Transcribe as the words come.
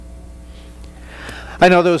I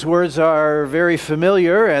know those words are very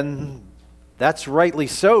familiar, and that's rightly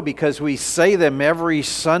so because we say them every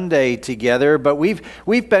Sunday together, but we've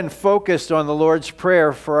been focused on the Lord's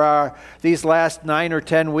Prayer for these last 9 or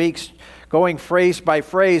 10 weeks, going phrase by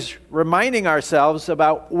phrase, reminding ourselves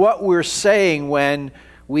about what we're saying when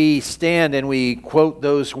we stand and we quote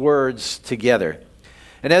those words together.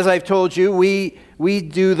 And as I've told you, we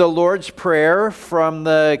do the Lord's Prayer from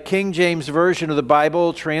the King James Version of the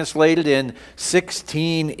Bible, translated in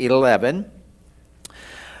 1611.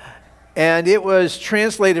 And it was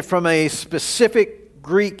translated from a specific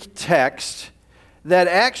Greek text that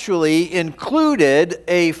actually included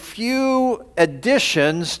a few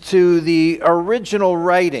additions to the original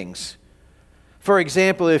writings. For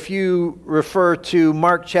example, if you refer to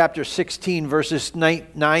Mark chapter 16, verses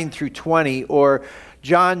 9 through 20, or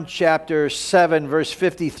John chapter 7, verse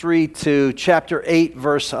 53 to chapter 8,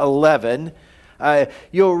 verse 11,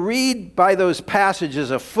 you'll read by those passages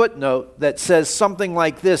a footnote that says something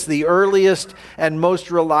like this: the earliest and most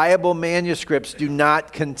reliable manuscripts do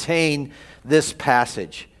not contain this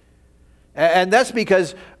passage. And that's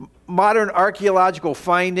because modern archaeological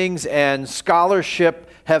findings and scholarship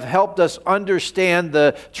have helped us understand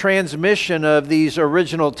the transmission of these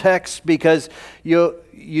original texts, because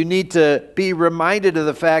you need to be reminded of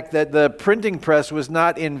the fact that the printing press was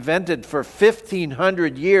not invented for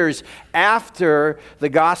 1,500 years after the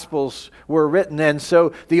Gospels were written. And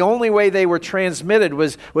so the only way they were transmitted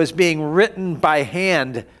was being written by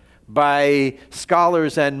hand by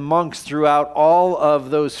scholars and monks throughout all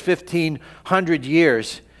of those 1,500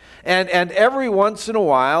 years. And every once in a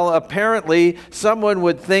while, apparently, someone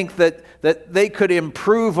would think that they could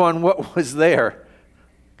improve on what was there.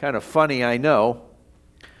 Kind of funny, I know.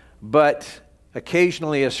 But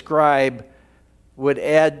occasionally a scribe would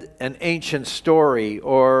add an ancient story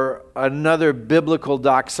or another biblical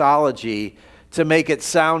doxology to make it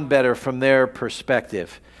sound better from their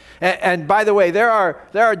perspective. And by the way, there are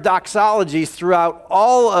doxologies throughout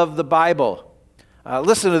all of the Bible.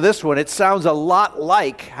 Listen to this one. It sounds a lot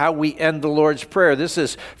like how we end the Lord's Prayer. This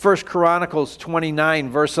is 1 Chronicles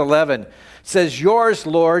 29, verse 11. It says, "Yours,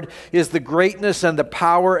 Lord, is the greatness and the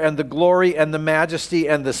power and the glory and the majesty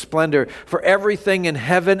and the splendor. For everything in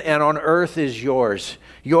heaven and on earth is yours.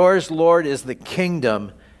 Yours, Lord, is the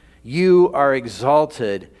kingdom. You are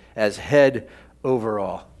exalted as head over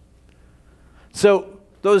all." So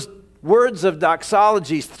those words of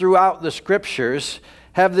doxologies throughout the Scriptures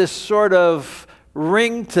have this sort of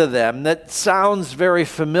ring to them that sounds very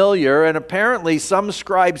familiar, and apparently some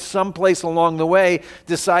scribes someplace along the way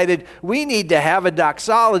decided we need to have a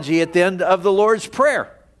doxology at the end of the Lord's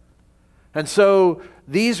Prayer. And so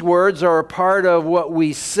these words are a part of what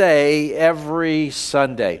we say every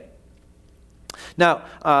Sunday. Now,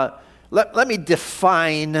 let me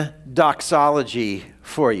define doxology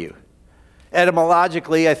for you.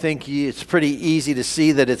 Etymologically, I think it's pretty easy to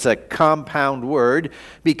see that it's a compound word,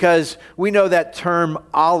 because we know that term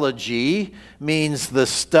ology means the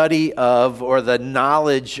study of or the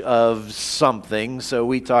knowledge of something. So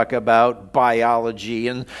we talk about biology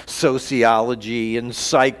and sociology and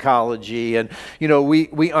psychology, and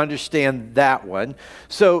we understand that one.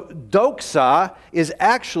 So doxa is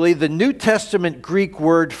actually the New Testament Greek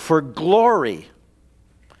word for glory.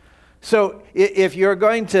 So if you're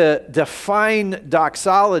going to define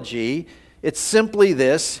doxology, it's simply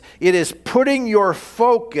this: it is putting your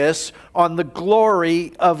focus on the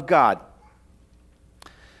glory of God.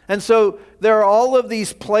 And so there are all of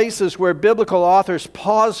these places where biblical authors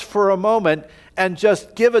pause for a moment and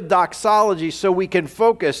just give a doxology so we can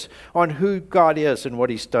focus on who God is and what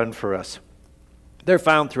He's done for us. They're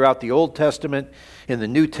found throughout the Old Testament, in the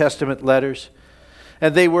New Testament letters.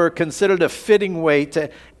 And they were considered a fitting way to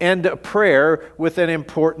end a prayer with an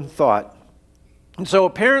important thought. And so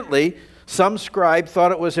apparently, some scribe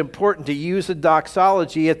thought it was important to use a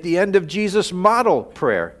doxology at the end of Jesus' model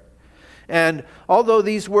prayer. And although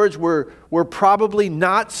these words were probably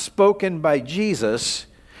not spoken by Jesus,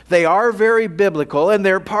 they are very biblical, and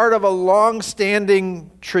they're part of a long-standing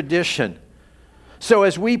tradition. So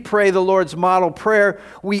as we pray the Lord's model prayer,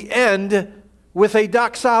 we end with a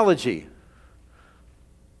doxology.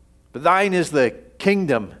 But thine is the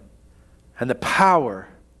kingdom and the power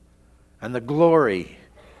and the glory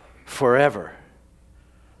forever.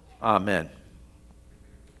 Amen.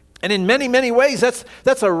 And in many, many ways, that's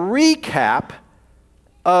a recap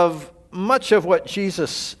of much of what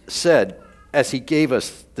Jesus said as He gave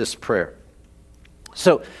us this prayer.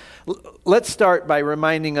 So let's start by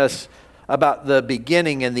reminding us about the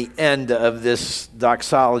beginning and the end of this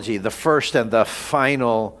doxology, the first and the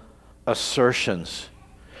final assertions.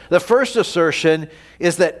 The first assertion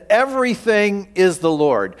is that everything is the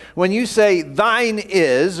Lord. When you say thine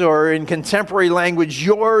is, or in contemporary language,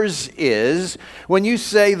 yours is, when you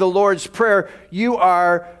say the Lord's Prayer, you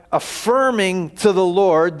are affirming to the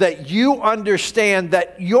Lord that you understand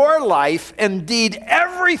that your life, indeed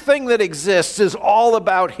everything that exists, is all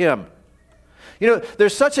about Him. You know,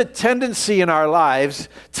 there's such a tendency in our lives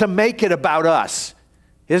to make it about us,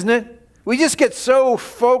 isn't it? We just get so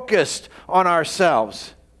focused on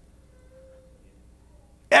ourselves.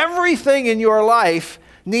 Everything in your life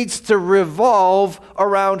needs to revolve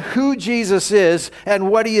around who Jesus is and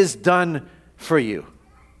what He has done for you.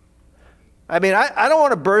 I mean, I don't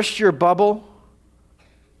want to burst your bubble,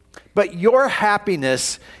 but your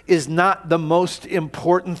happiness is not the most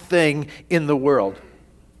important thing in the world.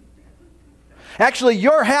 Actually,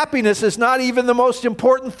 your happiness is not even the most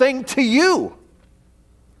important thing to you.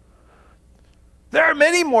 There are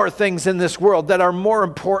many more things in this world that are more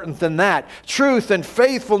important than that. Truth and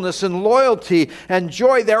faithfulness and loyalty and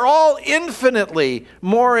joy, they're all infinitely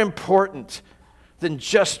more important than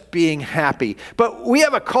just being happy. But we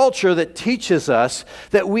have a culture that teaches us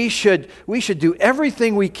that we should do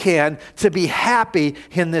everything we can to be happy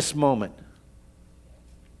in this moment.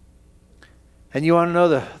 And you want to know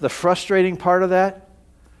the frustrating part of that?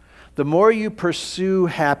 The more you pursue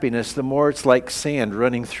happiness, the more it's like sand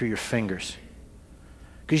running through your fingers.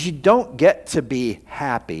 Because you don't get to be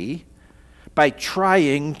happy by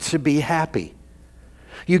trying to be happy.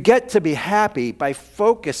 You get to be happy by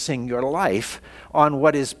focusing your life on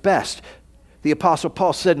what is best. The Apostle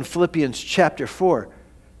Paul said in Philippians chapter 4,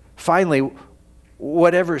 finally,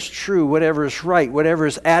 whatever is true, whatever is right, whatever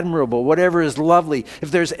is admirable, whatever is lovely,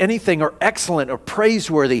 if there's anything or excellent or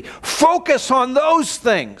praiseworthy, focus on those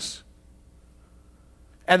things,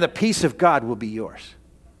 and the peace of God will be yours.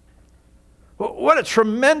 What a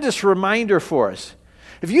tremendous reminder for us.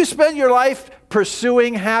 If you spend your life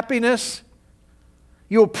pursuing happiness,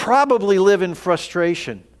 you'll probably live in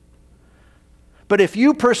frustration. But if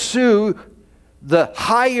you pursue the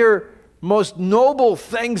higher, most noble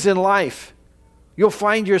things in life, you'll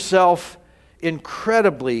find yourself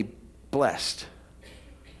incredibly blessed.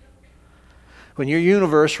 When your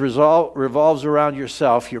universe revolves around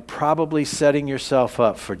yourself, you're probably setting yourself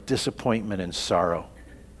up for disappointment and sorrow.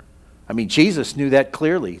 I mean, Jesus knew that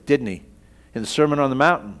clearly, didn't He? In the Sermon on the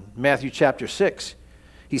Mountain, Matthew chapter 6,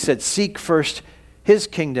 He said, seek first His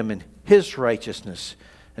kingdom and His righteousness,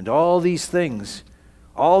 and all these things,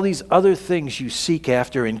 all these other things you seek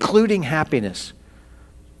after, including happiness,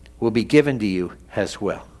 will be given to you as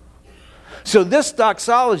well. So this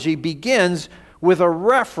doxology begins with a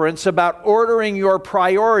reference about ordering your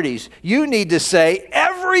priorities. You need to say,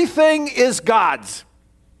 everything is God's.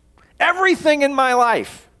 Everything in my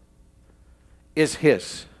life is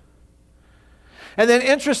His. And then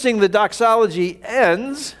interesting, the doxology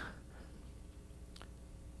ends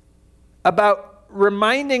about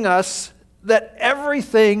reminding us that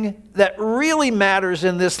everything that really matters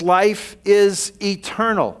in this life is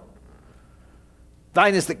eternal.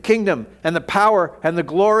 Thine is the kingdom and the power and the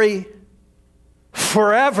glory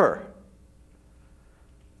forever.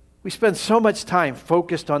 We spend so much time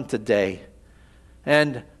focused on today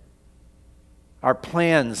and our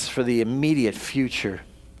plans for the immediate future.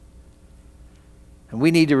 And we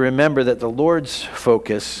need to remember that the Lord's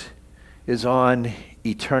focus is on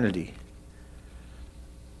eternity.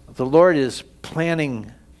 The Lord is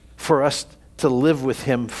planning for us to live with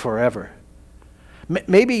Him forever.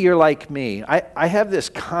 Maybe you're like me. I have this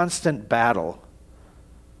constant battle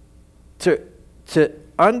to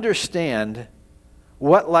understand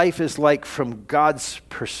what life is like from God's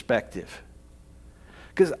perspective.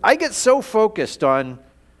 Because I get so focused on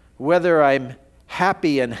whether I'm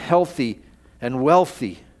happy and healthy and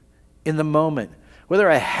wealthy in the moment,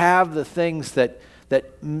 whether I have the things that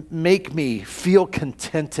make me feel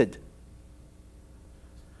contented.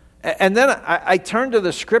 And then I turn to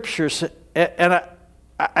the Scriptures and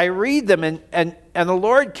I read them, and the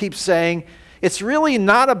Lord keeps saying, it's really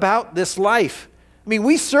not about this life. I mean,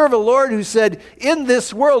 we serve a Lord who said, in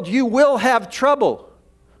this world you will have trouble.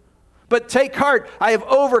 But take heart, I have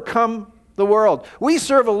overcome the world. We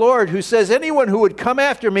serve a Lord who says, anyone who would come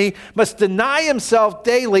after me must deny himself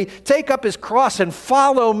daily, take up his cross, and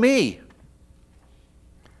follow me.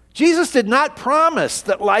 Jesus did not promise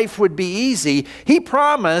that life would be easy. He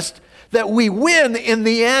promised that we win in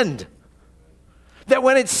the end. That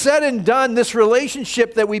when it's said and done, this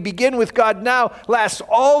relationship that we begin with God now lasts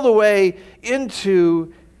all the way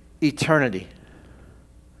into eternity.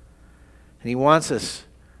 And He wants us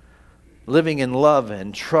living in love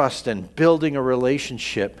and trust and building a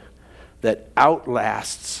relationship that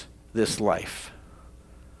outlasts this life.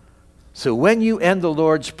 So when you end the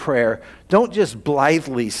Lord's Prayer, don't just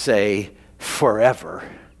blithely say, forever,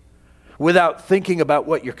 without thinking about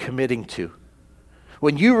what you're committing to.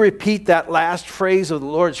 When you repeat that last phrase of the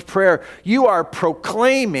Lord's Prayer, you are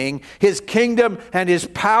proclaiming His kingdom and His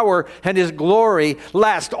power and His glory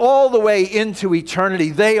last all the way into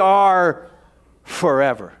eternity. They are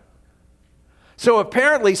forever. So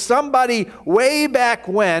apparently somebody way back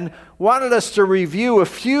when wanted us to review a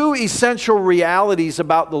few essential realities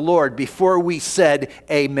about the Lord before we said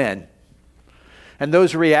amen. And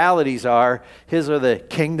those realities are, His are the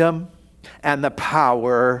kingdom and the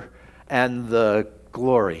power and the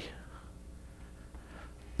glory.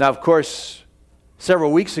 Now, of course,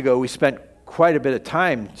 several weeks ago we spent quite a bit of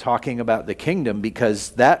time talking about the kingdom because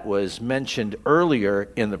that was mentioned earlier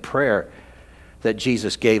in the prayer that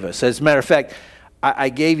Jesus gave us. As a matter of fact, I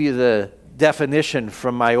gave you the definition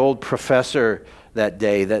from my old professor that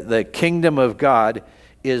day, that the kingdom of God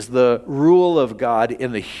is the rule of God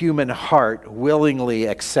in the human heart willingly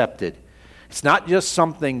accepted. It's not just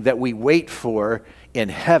something that we wait for in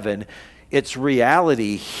heaven. It's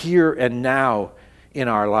reality here and now in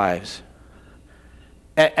our lives.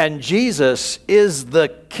 And Jesus is the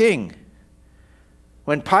king.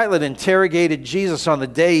 When Pilate interrogated Jesus on the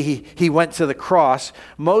day he went to the cross,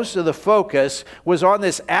 most of the focus was on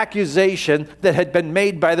this accusation that had been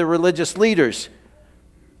made by the religious leaders.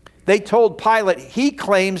 They told Pilate he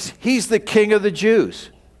claims he's the king of the Jews.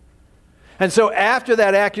 And so after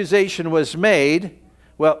that accusation was made,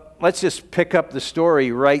 well, let's just pick up the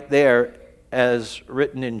story right there as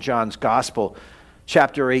written in John's Gospel,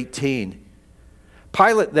 chapter 18.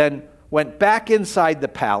 Pilate then went back inside the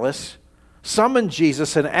palace, summoned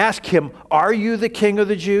Jesus and asked him, "Are you the king of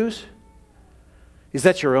the Jews?" "Is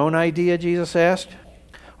that your own idea?" Jesus asked.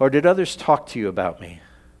 "Or did others talk to you about me?"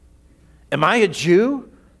 "Am I a Jew?"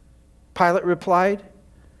 Pilate replied.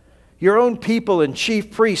 "Your own people and chief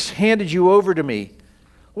priests handed you over to me.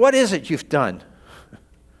 What is it you've done?"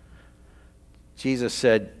 Jesus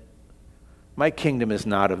said, "My kingdom is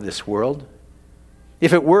not of this world.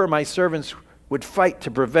 If it were, my servants would fight to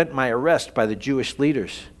prevent my arrest by the Jewish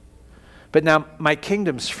leaders. But now my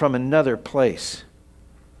kingdom's from another place."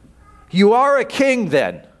 "You are a king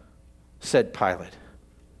then," said Pilate.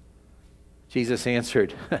 Jesus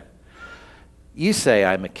answered, "You say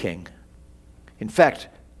I'm a king. In fact,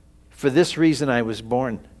 for this reason I was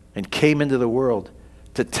born and came into the world,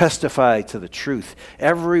 to testify to the truth.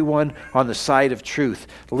 Everyone on the side of truth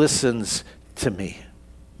listens to me."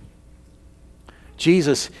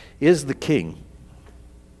 Jesus is the king.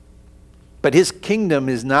 But His kingdom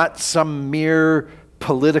is not some mere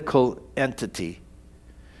political entity.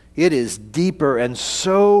 It is deeper and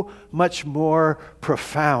so much more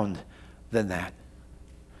profound than that.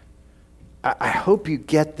 I hope you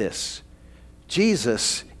get this.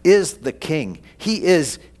 Jesus is the king. He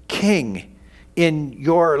is king in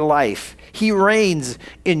your life. He reigns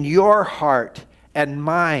in your heart and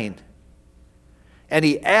mind. And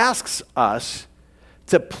He asks us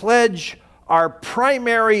to pledge our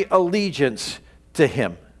primary allegiance to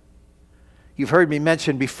Him. You've heard me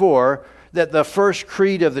mention before that the first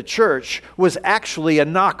creed of the church was actually a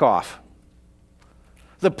knockoff.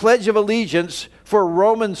 The Pledge of Allegiance for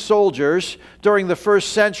Roman soldiers during the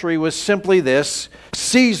first century was simply this: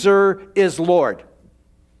 Caesar is Lord.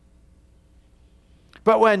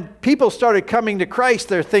 But when people started coming to Christ,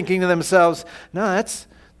 they're thinking to themselves, no,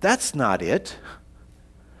 that's not it.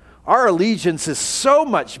 Our allegiance is so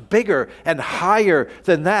much bigger and higher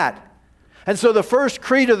than that. And so the first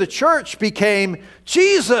creed of the church became,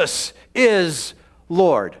 Jesus is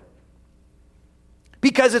Lord.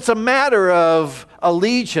 Because it's a matter of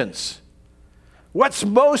allegiance. What's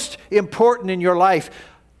most important in your life?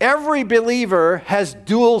 Every believer has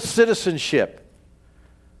dual citizenship.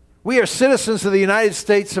 We are citizens of the United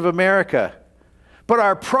States of America. But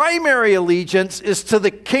our primary allegiance is to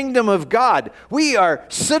the kingdom of God. We are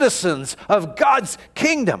citizens of God's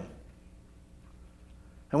kingdom.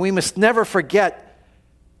 And we must never forget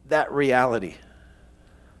that reality.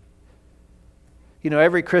 You know,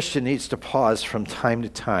 every Christian needs to pause from time to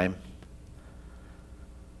time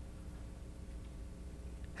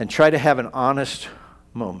and try to have an honest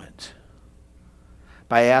moment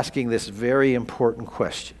by asking this very important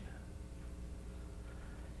question.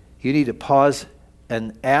 You need to pause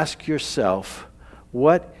and ask yourself,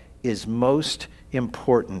 what is most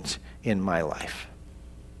important in my life?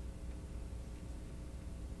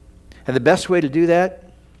 And the best way to do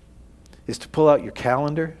that is to pull out your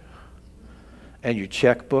calendar and your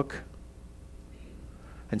checkbook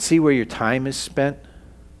and see where your time is spent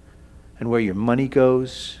and where your money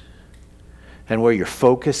goes and where your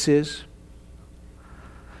focus is.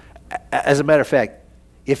 As a matter of fact,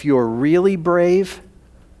 if you're really brave,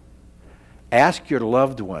 ask your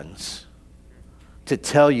loved ones to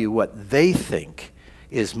tell you what they think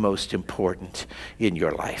is most important in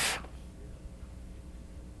your life.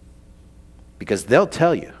 Because they'll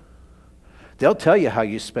tell you. They'll tell you how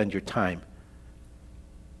you spend your time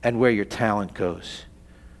and where your talent goes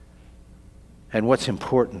and what's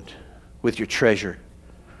important with your treasure.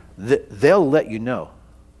 They'll let you know.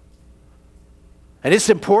 And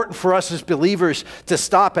it's important for us as believers to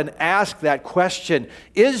stop and ask that question,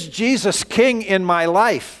 is Jesus king in my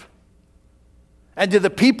life? And do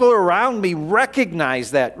the people around me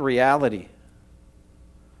recognize that reality?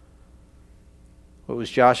 What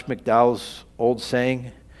was Josh McDowell's old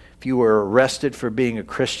saying? If you were arrested for being a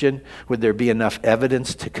Christian, would there be enough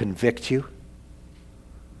evidence to convict you?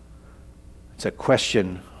 It's a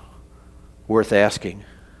question worth asking.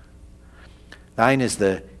 Thine is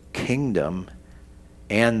the kingdom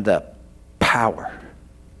and the power.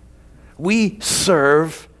 We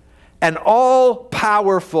serve an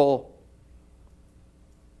all-powerful,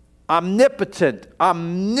 omnipotent,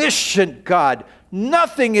 omniscient God.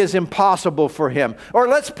 Nothing is impossible for him. Or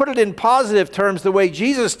let's put it in positive terms the way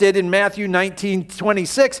Jesus did in Matthew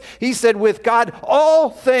 19:26. He said, with God, all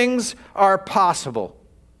things are possible.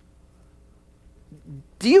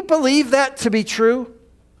 Do you believe that to be true?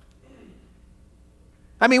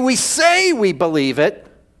 I mean, we say we believe it.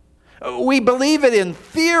 We believe it in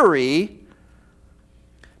theory.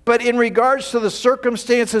 But in regards to the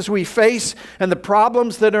circumstances we face and the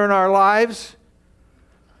problems that are in our lives,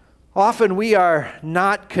 often we are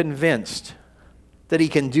not convinced that he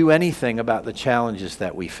can do anything about the challenges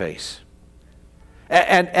that we face.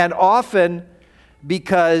 And often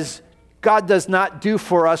because God does not do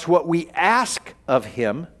for us what we ask of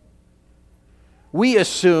him, we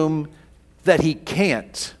assume that he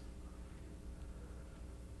can't.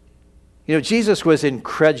 You know, Jesus was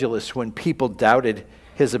incredulous when people doubted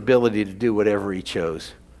his ability to do whatever he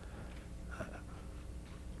chose.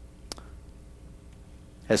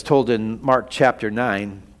 As told in Mark chapter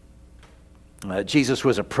 9, Jesus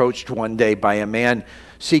was approached one day by a man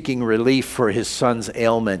seeking relief for his son's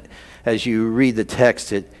ailment. As you read the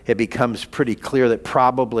text, it becomes pretty clear that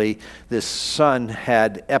probably this son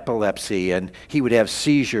had epilepsy and he would have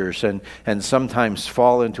seizures and sometimes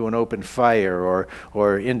fall into an open fire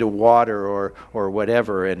or into water or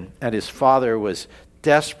whatever. And his father was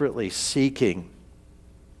desperately seeking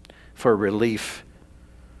for relief.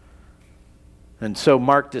 And so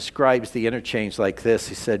Mark describes the interchange like this.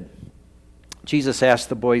 He said, Jesus asked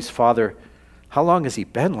the boy's father, how long has he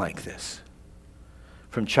been like this?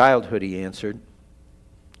 From childhood, he answered.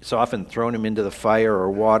 It's often thrown him into the fire or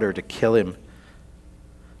water to kill him.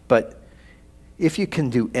 But if you can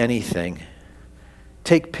do anything,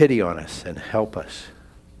 take pity on us and help us.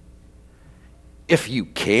 If you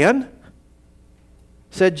can,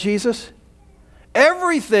 said Jesus,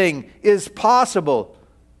 everything is possible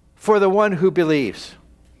for the one who believes.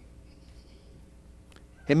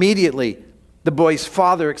 Immediately, the boy's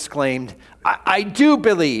father exclaimed, I do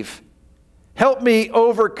believe. Help me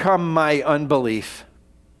overcome my unbelief.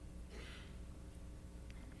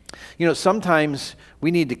 You know, sometimes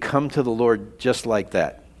we need to come to the Lord just like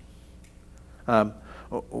that.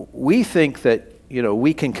 We think that, you know,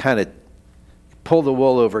 we can kind of pull the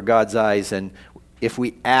wool over God's eyes, and if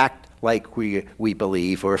we act like we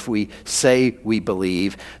believe, or if we say we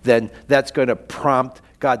believe, then that's going to prompt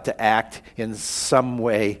God to act in some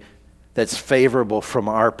way that's favorable from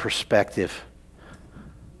our perspective.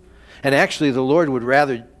 And actually, the Lord would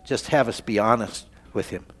rather just have us be honest with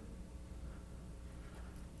him.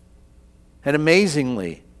 And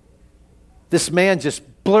amazingly, this man just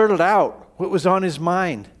blurted out what was on his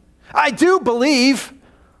mind. I do believe.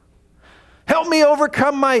 Help me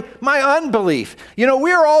overcome my unbelief. You know,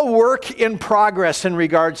 we're all work in progress in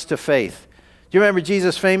regards to faith. Do you remember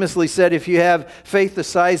Jesus famously said, if you have faith the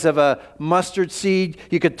size of a mustard seed,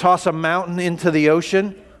 you could toss a mountain into the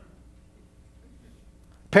ocean?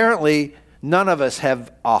 Apparently, none of us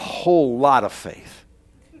have a whole lot of faith.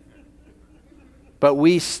 But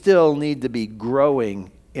we still need to be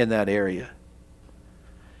growing in that area.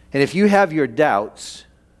 And if you have your doubts,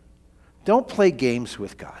 don't play games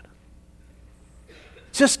with God.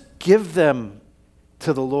 Just give them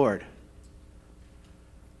to the Lord.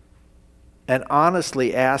 And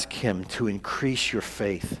honestly ask him to increase your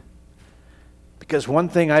faith. Because one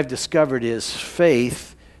thing I've discovered is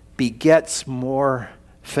faith begets more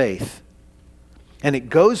faith. And it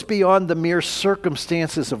goes beyond the mere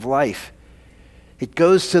circumstances of life. It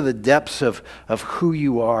goes to the depths of who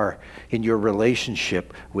you are in your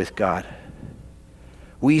relationship with God.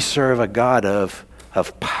 We serve a God of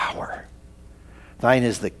of power. Thine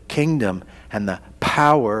is the kingdom and the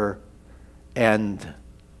power and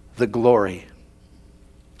the glory.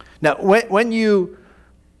 Now, when you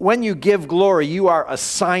give glory, you are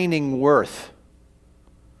assigning worth.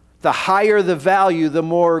 The higher the value, the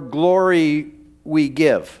more glory we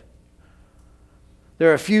give.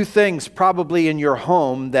 There are a few things probably in your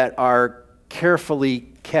home that are carefully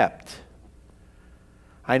kept.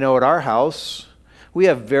 I know at our house, we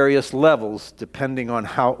have various levels depending on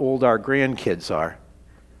how old our grandkids are.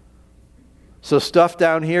 So stuff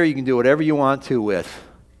down here, you can do whatever you want to with.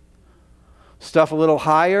 Stuff a little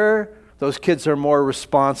higher, those kids are more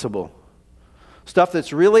responsible. Stuff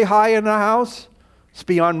that's really high in the house, it's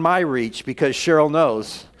beyond my reach because Cheryl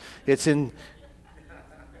knows it's in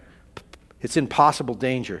possible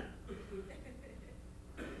danger.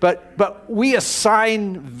 But we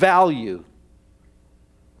assign value.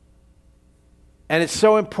 And it's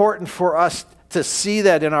so important for us to see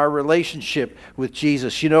that in our relationship with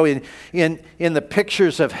Jesus. You know, in the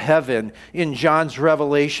pictures of heaven, in John's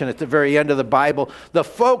Revelation at the very end of the Bible, the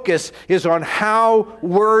focus is on how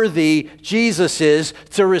worthy Jesus is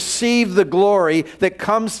to receive the glory that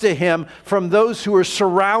comes to him from those who are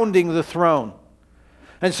surrounding the throne.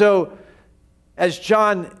 And so, as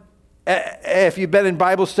John, if you've been in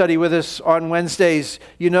Bible study with us on Wednesdays,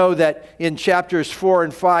 you know that in chapters 4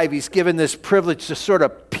 and 5, he's given this privilege to sort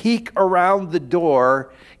of peek around the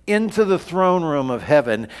door into the throne room of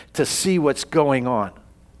heaven to see what's going on.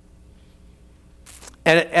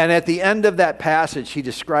 And at the end of that passage, he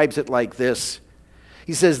describes it like this.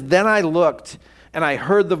 He says, "Then I looked, and I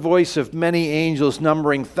heard the voice of many angels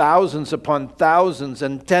numbering thousands upon thousands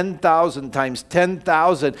and 10,000 times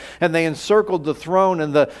 10,000. And they encircled the throne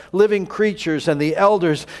and the living creatures and the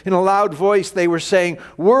elders. In a loud voice they were saying,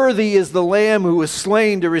 'Worthy is the Lamb who was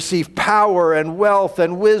slain to receive power and wealth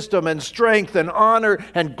and wisdom and strength and honor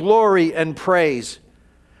and glory and praise.'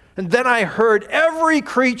 And then I heard every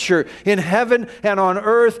creature in heaven and on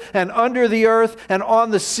earth and under the earth and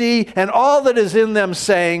on the sea and all that is in them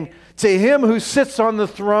saying, 'To him who sits on the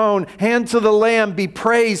throne and to the Lamb be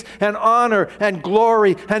praise and honor and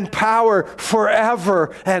glory and power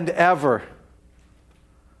forever and ever.'"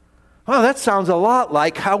 Well, that sounds a lot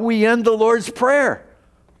like how we end the Lord's Prayer.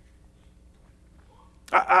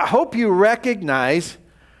 I hope you recognize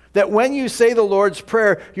that when you say the Lord's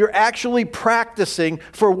Prayer, you're actually practicing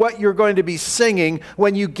for what you're going to be singing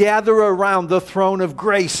when you gather around the throne of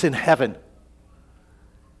grace in heaven.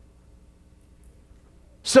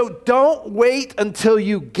 So don't wait until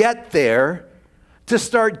you get there to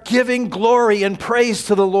start giving glory and praise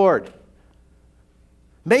to the Lord.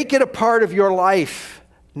 Make it a part of your life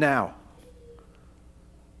now.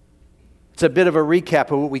 It's a bit of a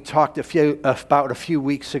recap of what we talked about a few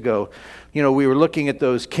weeks ago. You know, we were looking at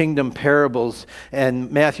those kingdom parables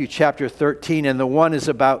in Matthew chapter 13, and the one is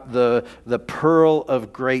about the pearl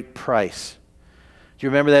of great price. Do you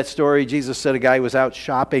remember that story? Jesus said a guy was out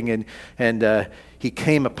shopping and he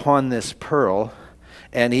came upon this pearl,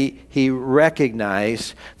 and he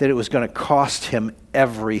recognized that it was going to cost him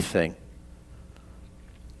everything.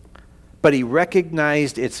 But he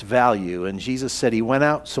recognized its value, and Jesus said he went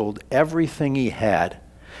out, sold everything he had,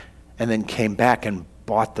 and then came back and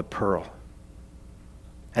bought the pearl.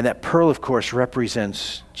 And that pearl, of course,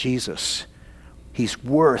 represents Jesus. He's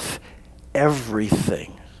worth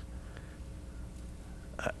everything.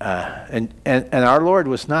 And our Lord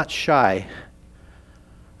was not shy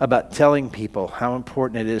about telling people how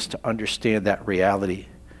important it is to understand that reality.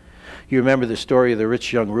 You remember the story of the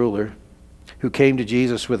rich young ruler who came to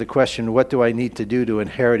Jesus with the question, "What do I need to do to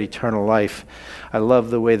inherit eternal life?" I love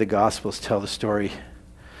the way the Gospels tell the story. It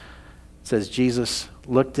says Jesus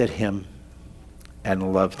looked at him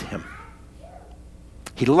and loved him.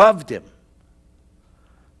 He loved him.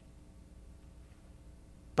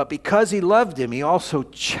 But because he loved him, he also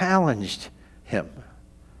challenged him.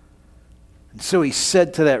 And so he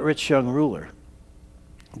said to that rich young ruler,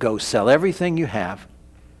 "Go sell everything you have,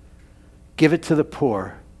 give it to the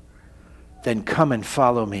poor, then come and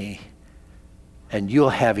follow me, and you'll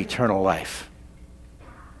have eternal life."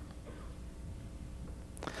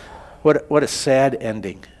 What a sad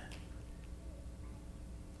ending.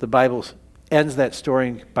 The Bible ends that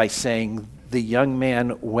story by saying the young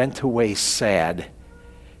man went away sad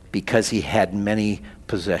because he had many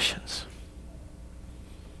possessions.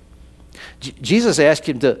 Jesus asked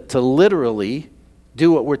him to literally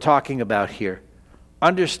do what we're talking about here.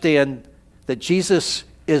 Understand that Jesus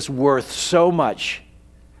is worth so much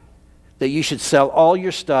that you should sell all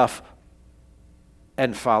your stuff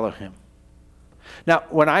and follow him. Now,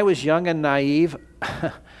 when I was young and naive,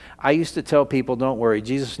 I used to tell people, don't worry,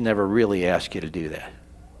 Jesus never really asked you to do that.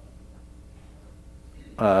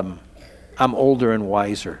 I'm older and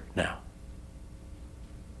wiser now.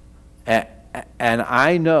 And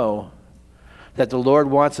I know that the Lord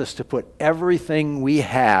wants us to put everything we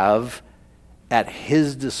have at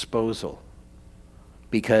His disposal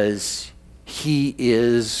because He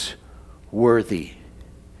is worthy.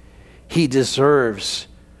 He deserves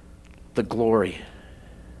the glory.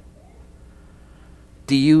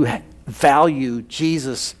 Do you value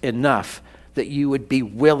Jesus enough that you would be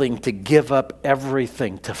willing to give up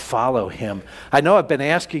everything to follow Him? I know I've been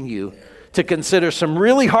asking you to consider some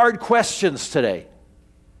really hard questions today,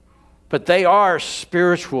 but they are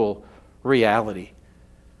spiritual reality.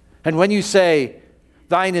 And when you say,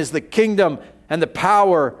 thine is the kingdom and the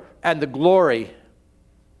power and the glory,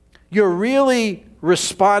 you're really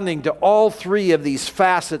responding to all three of these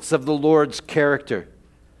facets of the Lord's character.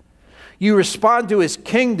 You respond to His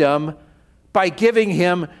kingdom by giving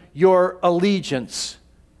Him your allegiance.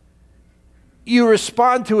 You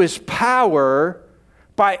respond to His power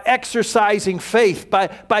by exercising faith,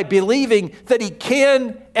 by believing that He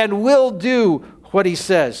can and will do what He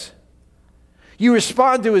says. You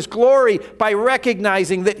respond to His glory by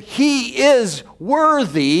recognizing that He is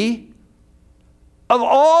worthy of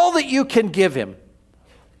all that you can give Him.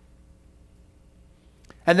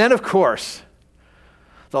 And then, of course,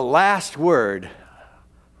 the last word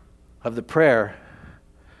of the prayer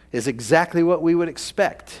is exactly what we would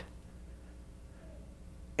expect.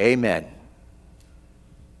 Amen.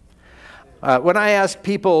 When I ask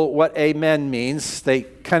people what amen means, they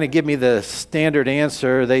kind of give me the standard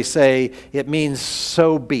answer. They say, it means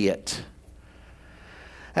so be it.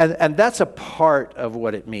 And that's a part of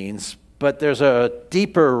what it means, but there's a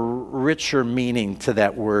deeper, richer meaning to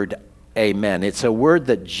that word amen. It's a word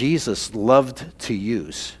that Jesus loved to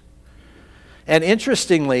use. And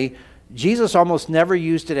interestingly, Jesus almost never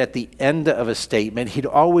used it at the end of a statement. He'd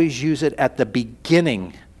always use it at the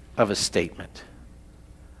beginning of a statement.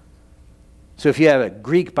 So if you have a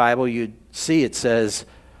Greek Bible, you'd see it says,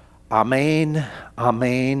 Amen,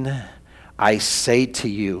 Amen, I say to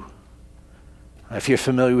you. If you're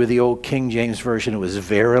familiar with the old King James Version, it was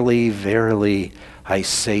verily, verily, I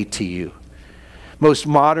say to you. Most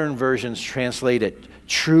modern versions translate it,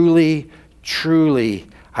 truly, truly,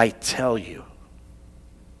 I tell you.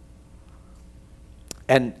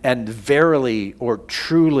 And verily or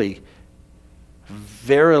truly,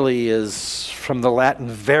 verily is from the Latin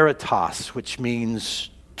veritas, which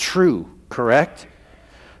means true, correct?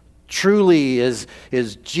 Truly is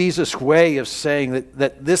Jesus' way of saying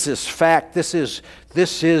that this is fact, this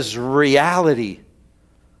is reality.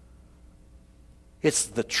 It's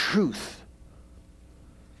the truth.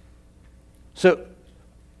 So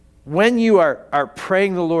when you are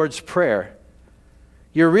praying the Lord's Prayer,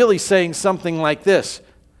 you're really saying something like this: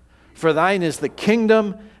 for thine is the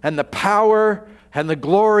kingdom and the power and the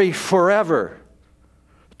glory forever.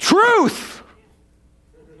 Truth!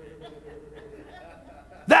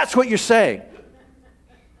 That's what you're saying.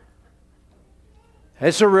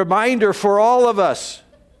 It's a reminder for all of us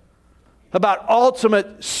about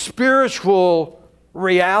ultimate spiritual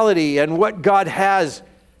reality and what God has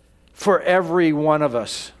for every one of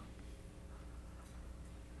us.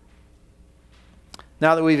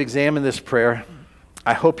 Now that we've examined this prayer,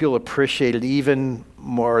 I hope you'll appreciate it even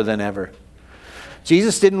more than ever.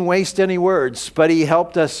 Jesus didn't waste any words, but He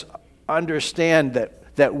helped us understand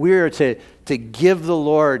that we're to give the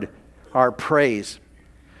Lord our praise,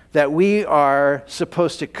 that we are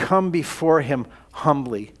supposed to come before Him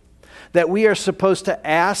humbly, that we are supposed to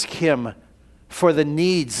ask Him for the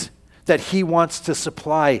needs that He wants to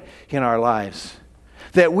supply in our lives,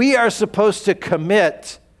 that we are supposed to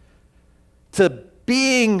commit to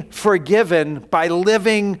being forgiven by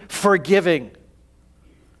living forgiving.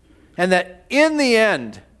 And that in the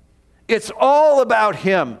end, it's all about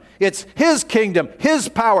Him. It's His kingdom, His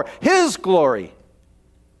power, His glory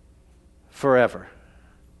forever.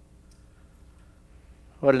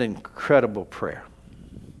 What an incredible prayer.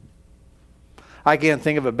 I can't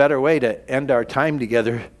think of a better way to end our time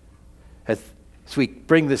together as we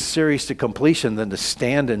bring this series to completion than to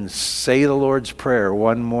stand and say the Lord's Prayer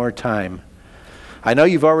one more time. I know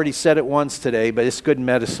you've already said it once today, but it's good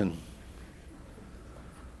medicine.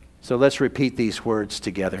 So let's repeat these words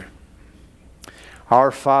together.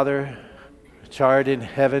 Our Father, which art in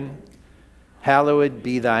heaven, hallowed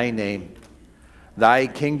be thy name. Thy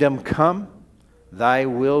kingdom come, thy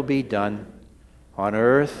will be done, on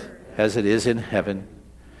earth as it is in heaven.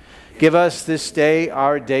 Give us this day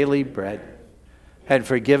our daily bread, and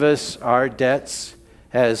forgive us our debts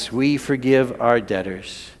as we forgive our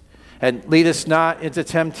debtors. And lead us not into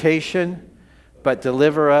temptation, but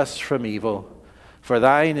deliver us from evil. For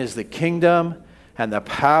thine is the kingdom and the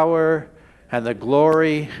power and the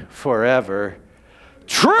glory forever.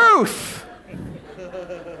 Truth!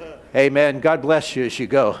 Amen. God bless you as you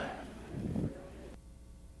go.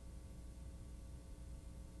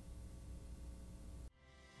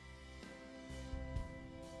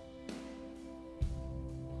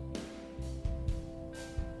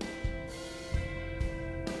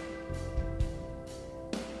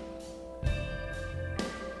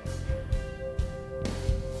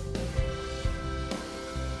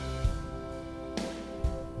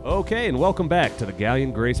 Okay, and welcome back to the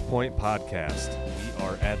Galleon Grace Point podcast. We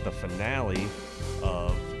are at the finale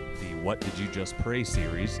of the What Did You Just Pray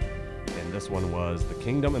series, and this one was the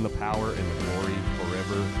kingdom and the power and the glory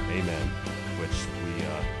forever, amen, which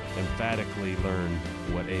we emphatically learned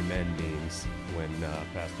what amen means when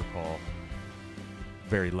Pastor Paul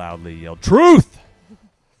very loudly yelled, truth!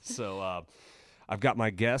 So I've got my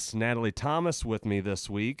guest, Natalie Thomas, with me this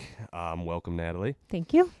week. Welcome, Natalie.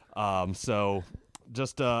 Thank you. So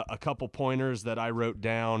just a couple pointers that I wrote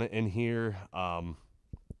down in here. A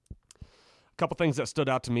couple things that stood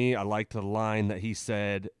out to me. I liked the line that he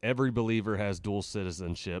said, every believer has dual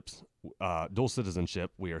citizenship.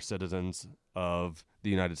 We are citizens of the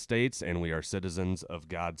United States, and we are citizens of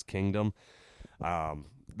God's kingdom.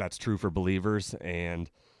 That's true for believers, and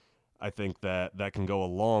I think that can go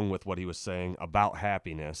along with what he was saying about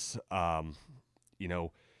happiness.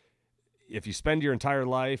 If you spend your entire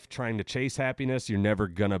life trying to chase happiness, you're never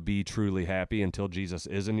going to be truly happy until Jesus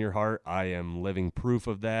is in your heart. I am living proof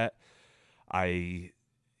of that. I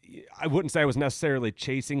wouldn't say I was necessarily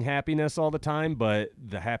chasing happiness all the time, but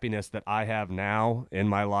the happiness that I have now in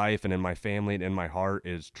my life and in my family and in my heart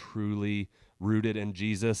is truly rooted in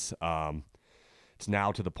Jesus. It's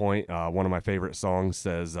now to the point, one of my favorite songs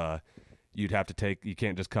says, you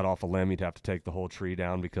can't just cut off a limb, you'd have to take the whole tree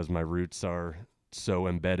down because my roots are so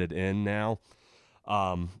embedded in now.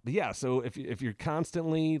 But yeah, so if you're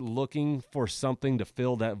constantly looking for something to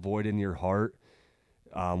fill that void in your heart,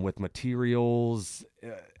 with materials,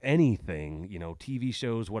 anything, TV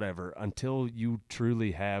shows, whatever, until you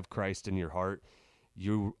truly have Christ in your heart,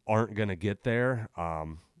 you aren't going to get there.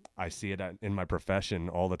 I see it in my profession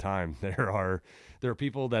all the time. There are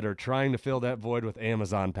people that are trying to fill that void with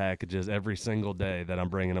Amazon packages every single day that I'm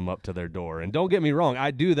bringing them up to their door. And don't get me wrong,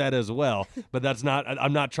 I do that as well, but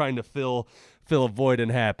I'm not trying to fill a void in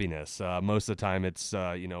happiness. Most of the time it's,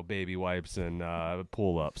 baby wipes and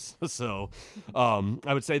pull-ups. So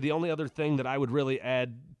I would say the only other thing that I would really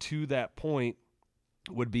add to that point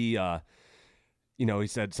would be, he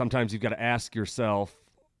said sometimes you've got to ask yourself,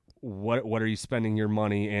 what are you spending your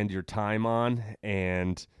money and your time on?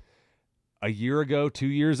 And a year ago, 2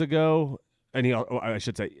 years ago, I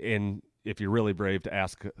should say, and if you're really brave to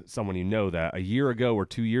ask someone that, a year ago or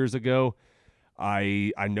 2 years ago,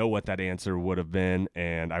 I know what that answer would have been,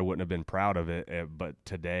 and I wouldn't have been proud of it. But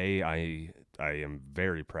today, I am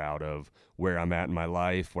very proud of where I'm at in my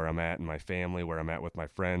life, where I'm at in my family, where I'm at with my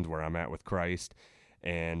friends, where I'm at with Christ.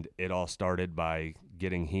 And it all started by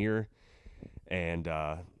getting here and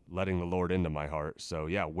letting the Lord into my heart. So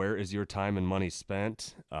yeah, where is your time and money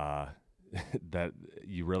spent? That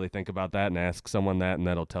you really think about that and ask someone that, and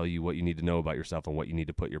that'll tell you what you need to know about yourself and what you need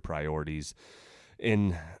to put your priorities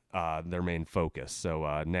in their main focus.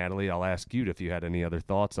 So Natalie, I'll ask you if you had any other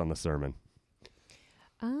thoughts on the sermon.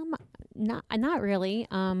 Not really.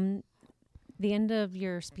 The end of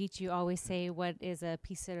your speech, you always say, what is a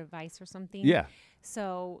piece of advice or something? Yeah.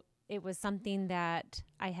 So it was something that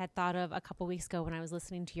I had thought of a couple weeks ago when I was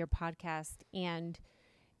listening to your podcast, and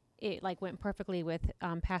it went perfectly with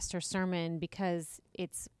Pastor's sermon, because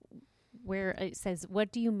it's where it says,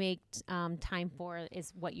 what do you make time for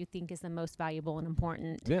is what you think is the most valuable and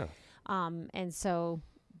important. Yeah. And so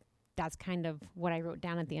that's kind of what I wrote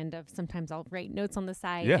down at the end of, sometimes I'll write notes on the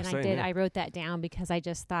side. Yeah, and same, I did. yeah. I wrote that down because I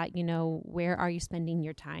just thought, where are you spending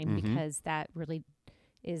your time? Mm-hmm. Because that really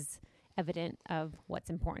is evident of what's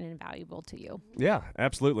important and valuable to you. Yeah,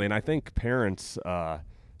 absolutely. And I think parents,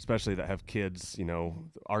 especially that have kids,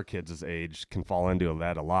 our kids' age, can fall into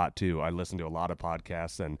that a lot too. I listen to a lot of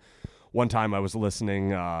podcasts, and one time I was listening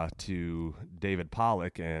to David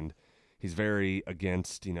Pollock, and he's very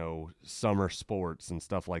against, summer sports and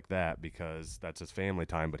stuff like that because that's his family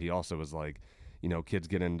time. But he also was like, kids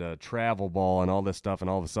get into travel ball and all this stuff, and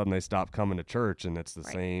all of a sudden they stop coming to church, and it's the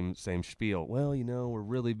Right. same spiel. Well, we're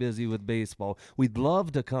really busy with baseball. We'd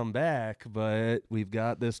love to come back, but we've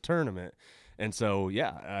got this tournament. And so,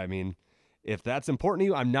 yeah, I mean, if that's important to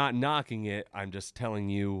you, I'm not knocking it. I'm just telling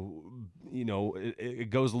you, it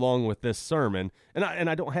goes along with this sermon. And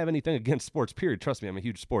I don't have anything against sports, period. Trust me, I'm a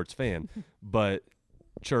huge sports fan. But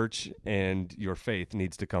church and your faith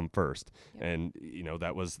needs to come first. Yep. And,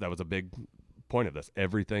 that was a big point of this.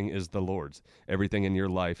 Everything is the Lord's. Everything in your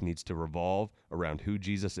life needs to revolve around who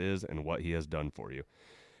Jesus is and what he has done for you.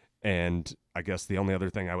 And I guess the only other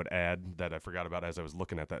thing I would add that I forgot about as I was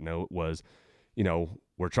looking at that note was,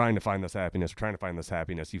 we're trying to find this happiness. We're trying to find this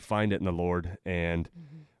happiness. You find it in the Lord. And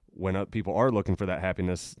when people are looking for that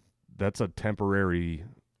happiness, that's a temporary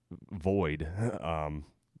void.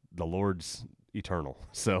 The Lord's eternal.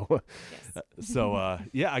 So,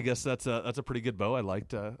 yes. I guess that's a pretty good bow. I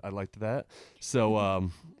liked that. So,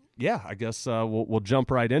 I guess we'll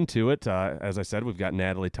jump right into it. As I said, we've got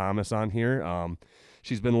Natalie Thomas on here.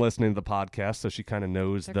 She's been listening to the podcast, so she kind of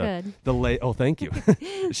knows the lay. Oh, thank you.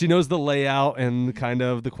 She knows the layout and kind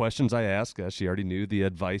of the questions I ask. She already knew the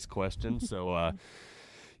advice question, so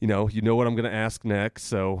you know what I'm going to ask next.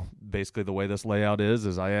 So basically, the way this layout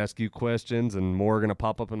is I ask you questions, and more are going to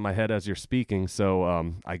pop up in my head as you're speaking.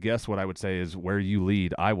 So I guess what I would say is, where you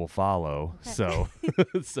lead, I will follow. Okay.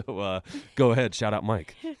 So go ahead, shout out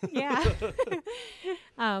Mike. Yeah.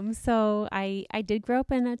 So I did grow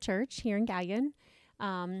up in a church here in Gallion.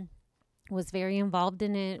 Was very involved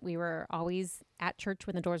in it. We were always at church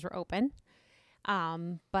when the doors were open.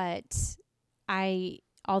 But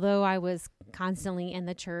although I was constantly in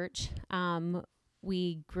the church,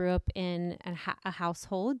 we grew up in a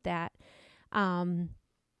household that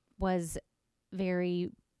was very,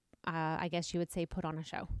 I guess you would say, put on a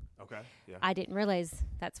show. Okay. Yeah. I didn't realize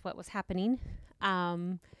that's what was happening,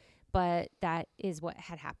 but that is what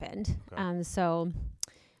had happened. Okay. So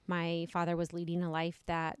my father was leading a life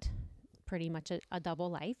that pretty much a double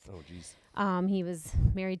life. Oh, geez. He was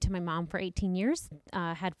married to my mom for 18 years,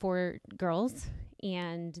 had 4 girls,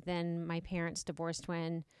 and then my parents divorced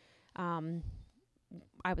when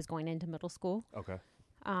I was going into middle school. Okay.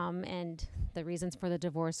 And the reasons for the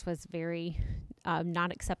divorce was very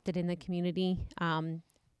not accepted in the community,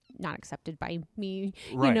 not accepted by me,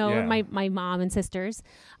 right, yeah. my mom and sisters.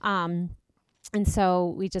 And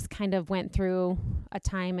so we just kind of went through a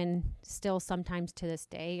time, and still sometimes to this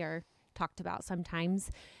day are talked about sometimes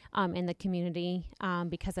in the community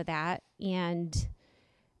because of that. And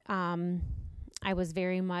I was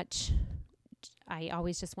very much, I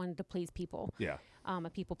always just wanted to please people. Yeah. A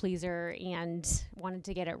people pleaser, and wanted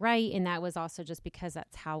to get it right. And that was also just because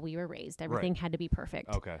that's how we were raised. Everything had to be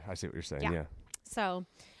perfect. Okay. I see what you're saying. Yeah. So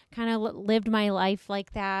kind of lived my life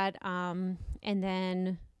like that. And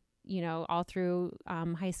then, all through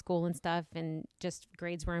high school and stuff, and just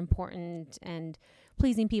grades were important and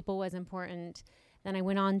pleasing people was important. Then I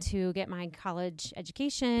went on to get my college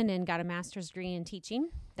education and got a master's degree in teaching.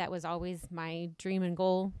 That was always my dream and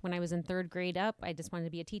goal when I was in 3rd grade up. I just wanted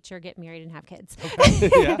to be a teacher, get married, and have kids. Okay.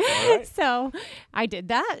 Yeah, all right. So I did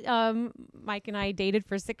that. Mike and I dated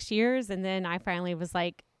for 6 years, and then I finally was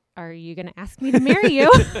like, are you going to ask me to marry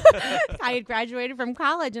you? I had graduated from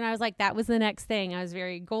college, and I was like, that was the next thing. I was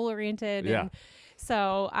very goal-oriented. Yeah. And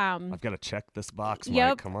so I've got to check this box, Mike.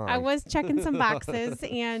 Yep, come on. I was checking some boxes.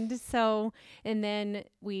 and then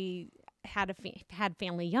we had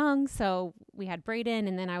family young, so we had Brayden,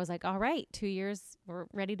 and then I was like, all right, 2 years, we're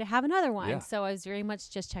ready to have another one. Yeah. So I was very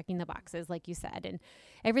much just checking the boxes, like you said, and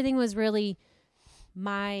everything was really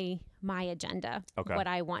my agenda, okay. what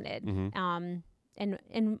I wanted. Mm-hmm.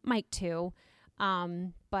 And Mike too.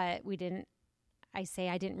 But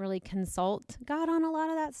I didn't really consult God on a lot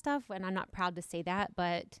of that stuff, and I'm not proud to say that,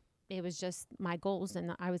 but it was just my goals,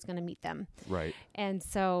 and I was going to meet them. Right. And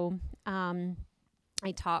so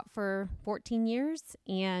I taught for 14 years,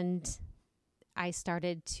 and I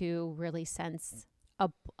started to really sense a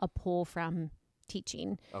pull from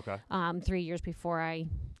teaching. Okay. 3 years before I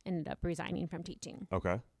ended up resigning from teaching.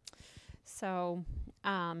 Okay. So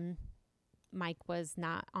Mike was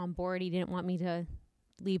not on board. He didn't want me to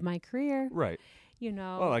leave my career. Right.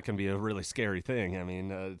 Well, that can be a really scary thing. I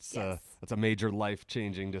mean, it's a major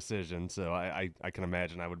life-changing decision. So I can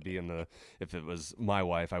imagine I would be if it was my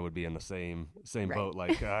wife, I would be in the same right. boat.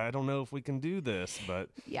 Like, I don't know if we can do this, but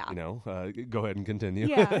yeah. Go ahead and continue.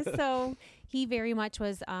 Yeah. So he very much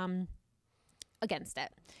was against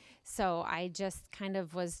it. So I just kind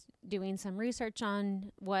of was doing some research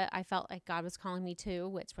on what I felt like God was calling me to,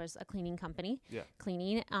 which was a cleaning company. Yeah.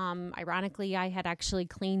 Cleaning. Ironically, I had actually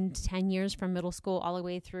cleaned 10 years from middle school all the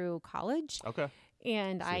way through college. Okay.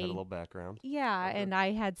 And so you had a little background. Yeah. Okay. And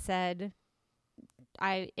I had said,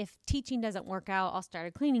 if teaching doesn't work out, I'll start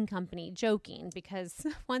a cleaning company, joking, because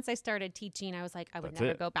once I started teaching, I was like, I would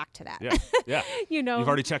never go back to that. Yeah. Yeah. You've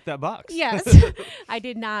already checked that box. Yes. I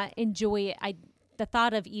did not enjoy it. The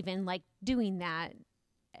thought of even like doing that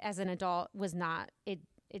as an adult was not,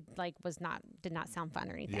 did not sound fun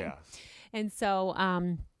or anything. Yeah. And so,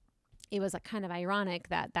 it was kind of ironic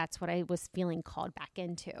that that's what I was feeling called back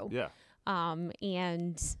into. Yeah.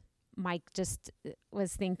 And Mike just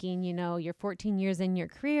was thinking, you're 14 years in your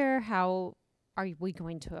career. How are we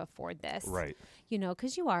going to afford this? Right.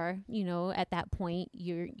 Because you are, at that point,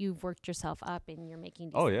 you've worked yourself up and you're making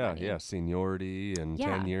decent Oh, yeah. money. Yeah. Seniority and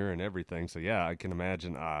tenure and everything. So, yeah, I can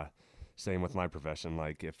imagine. Same with my profession.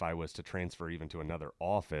 Like, if I was to transfer even to another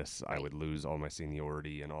office, I would lose all my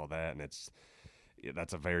seniority and all that. And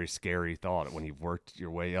that's a very scary thought when you've worked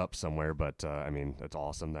your way up somewhere. But, I mean, it's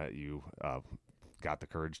awesome that you got the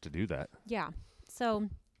courage to do that. Yeah. So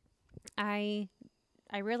I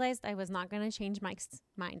realized I was not going to change Mike's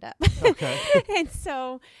mind up. Okay. And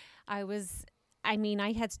so I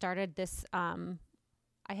had started this, I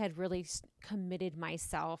had really committed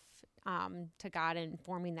myself to God and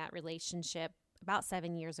forming that relationship about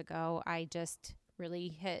 7 years ago. I just really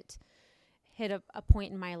hit a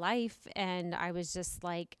point in my life, and I was just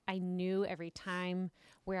like, I knew every time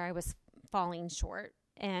where I was falling short,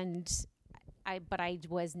 but I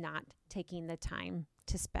was not taking the time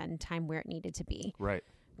to spend time where it needed to be. Right.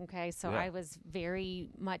 Okay. So I was very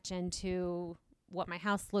much into what my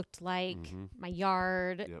house looked like, my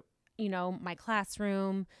yard, my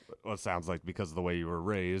classroom. Well, it sounds like because of the way you were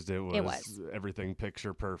raised, it was everything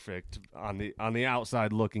picture perfect on the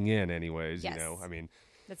outside looking in anyways, Yes. I mean,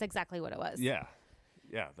 That's exactly what it was. yeah.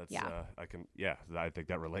 Yeah, that's I think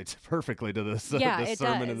that relates perfectly to this it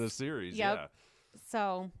sermon does. in this series. Yep. Yeah.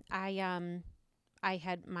 So I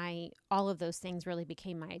had all of those things really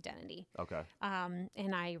became my identity. Okay.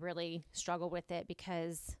 And I really struggled with it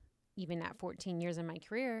because even at 14 years in my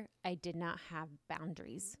career, I did not have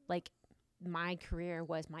boundaries. Like, my career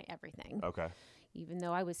was my everything. Okay. Even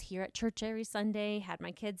though I was here at church every Sunday, had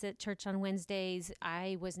my kids at church on Wednesdays,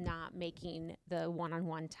 I was not making the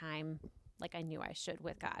one-on-one time like I knew I should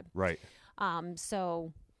with God. Right.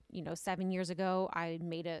 So, 7 years ago, I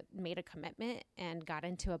made a commitment and got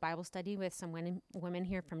into a Bible study with some women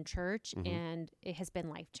here from church, and it has been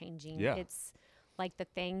life-changing. Yeah. It's like the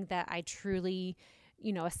thing that I truly,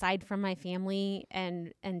 aside from my family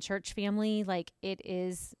and church family, like, it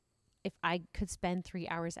is, if I could spend 3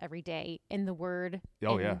 hours every day in the Word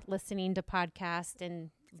listening to podcasts and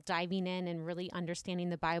diving in and really understanding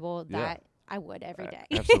the Bible, that I would every day.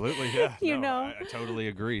 Absolutely, yeah. I totally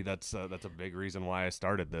agree. That's a big reason why I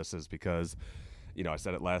started this, is because, I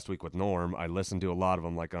said it last week with Norm. I listened to a lot of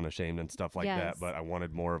them, like Unashamed and stuff like that, but I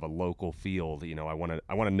wanted more of a local feel. I want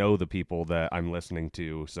to know the people that I'm listening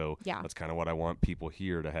to. So that's kind of what I want people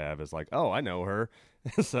here to have, is like, oh, I know her.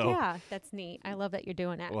 So yeah, that's neat. I love that you're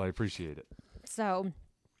doing it. Well, I appreciate it. So,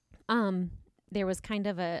 there was kind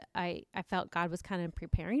of I felt God was kind of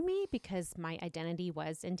preparing me because my identity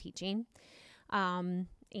was in teaching. And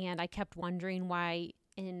I kept wondering why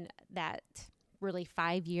in that really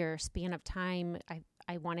 5-year span of time,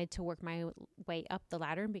 I wanted to work my way up the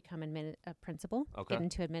ladder and become a principal, get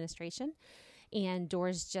into administration, and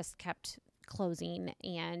doors just kept closing,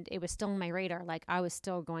 and it was still on my radar. Like, I was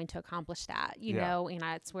still going to accomplish that, and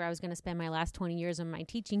that's where I was going to spend my last 20 years of my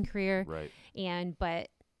teaching career. Right. But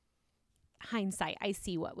hindsight, I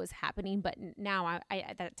see what was happening. But now I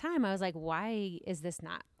at that time, I was like, why is this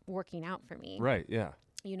not working out for me? Right. Yeah.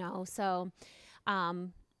 So,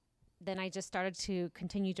 then I just started to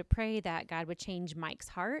continue to pray that God would change Mike's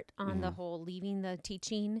heart on the whole leaving the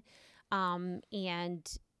teaching.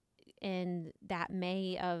 And in that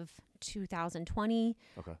May of 2020,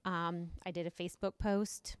 I did a Facebook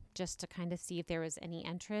post just to kind of see if there was any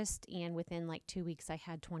interest. And within like 2 weeks, I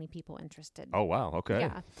had 20 people interested. Oh, wow. Okay.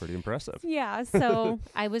 Yeah. Pretty impressive. Yeah. So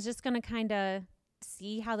I was just going to kind of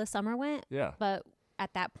see how the summer went. Yeah. But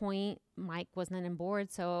at that point, Mike wasn't on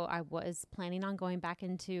board. So I was planning on going back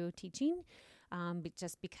into teaching.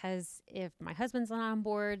 Just because if my husband's not on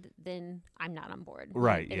board, then I'm not on board.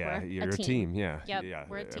 Right. Yeah. You're a team. Yeah. Yep, yeah.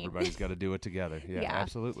 We're a team. Everybody's got to do it together. Yeah, Yeah.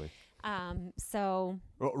 Absolutely. So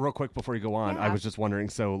real quick before you go on, I was just wondering,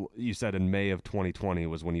 so you said in May of 2020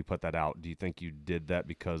 was when you put that out. Do you think you did that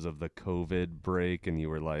because of the COVID break and you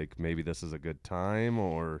were like, maybe this is a good time,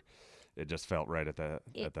 or it just felt right at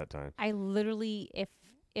that time? I literally,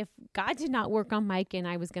 if God did not work on Mike and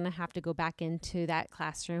I was going to have to go back into that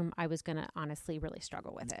classroom, I was going to honestly really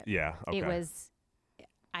struggle with it. Yeah. Okay.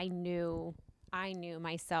 I knew I knew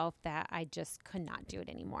myself that I just could not do it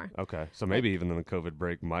anymore. Okay. So maybe even the COVID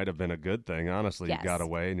break might have been a good thing. Honestly, Yes. you got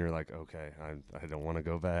away and you're like, okay, I don't want to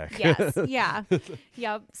go back. Yes. Yeah.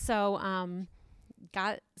 Yep. So,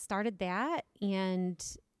 started that, and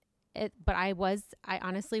but I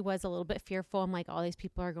honestly was a little bit fearful. I'm like, all these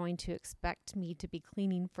people are going to expect me to be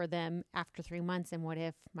cleaning for them after 3 months. And what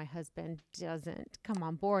if my husband doesn't come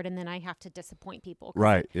on board, and then I have to disappoint people?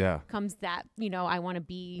 Right. Yeah. Comes that, I want to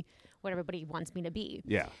be what everybody wants me to be.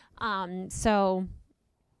 Yeah. So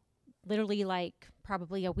literally like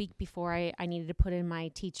probably a week before I needed to put in my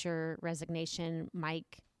teacher resignation,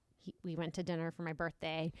 Mike, we went to dinner for my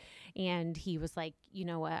birthday, and he was like, you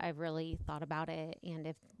know what, I've really thought about it. And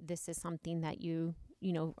if this is something that you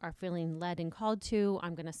are feeling led and called to,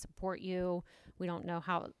 I'm going to support you. We don't know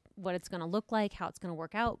what it's going to look like, how it's going to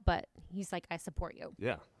work out, but he's like, I support you.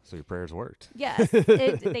 Yeah. So your prayers worked. Yes,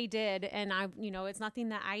 they did. And it's nothing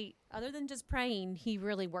that other than just praying, he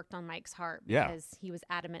really worked on Mike's heart because he was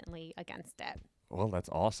adamantly against it. Well, that's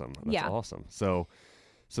awesome. That's Yeah. awesome.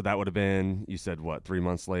 So that would have been, you said, what, 3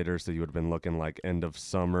 months later? So you would have been looking like end of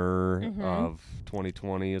summer of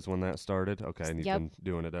 2020 is when that started? Okay, and you've been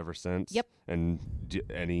doing it ever since? Yep. And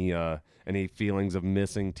any feelings of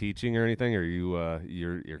missing teaching or anything? Or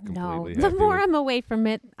you're completely happy? The more I'm away from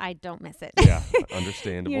it, I don't miss it. Yeah,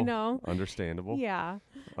 understandable. Understandable. Yeah.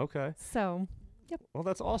 Okay. So, Well,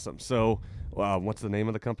 that's awesome. So what's the name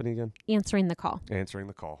of the company again? answering the call. Answering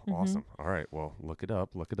the Call. Awesome. All right. Well, look it up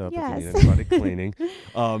Yes. if you need anybody cleaning.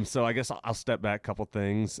 So I guess I'll step back a couple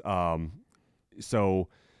things. So,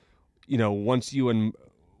 once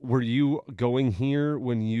were you going here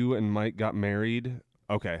when you and Mike got married?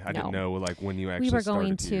 Okay. I didn't know when you actually started. We were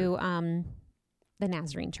going here. to the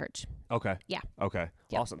Nazarene Church. Okay. Yeah. Okay.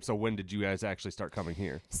 Yep. Awesome. So when did you guys actually start coming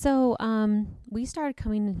here? So we started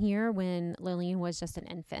coming in here when Lillian was just an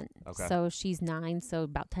infant. Okay. So she's 9, so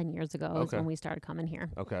about 10 years ago is when we started coming here.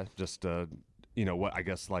 Okay. Just, what, I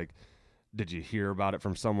guess, did you hear about it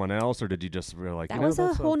from someone else, or did you just realize that was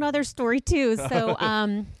a whole nother story too.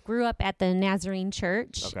 So grew up at the Nazarene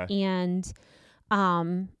Church. Okay. And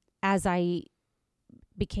as I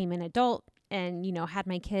became an adult and, had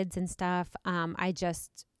my kids and stuff, I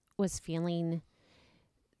just was feeling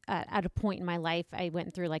at a point in my life, I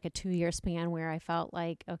went through like a 2-year span where I felt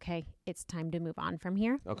like, okay, it's time to move on from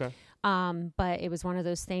here. Okay. But it was one of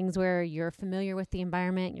those things where you're familiar with the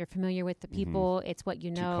environment, you're familiar with the people, it's what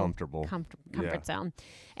you know. Too comfortable. Comfort zone.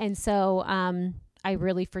 And so I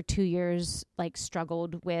really for 2 years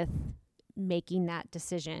struggled with making that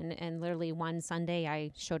decision. And literally one Sunday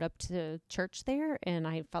I showed up to church there, and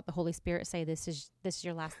I felt the Holy Spirit say, this is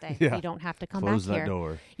your last day. Yeah. You don't have to come Close back that here.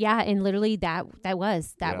 door. Yeah. And literally that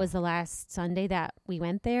was the last Sunday that we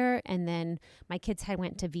went there. And then my kids had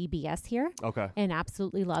went to VBS here. Okay. And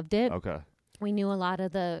absolutely loved it. Okay. We knew a lot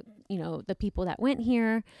of the people that went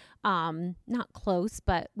here, not close,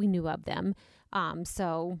 but we knew of them.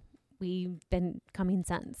 So we've been coming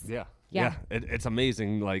since. Yeah. Yeah. It's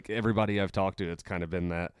amazing. Everybody I've talked to, it's kind of been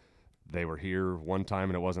that they were here one time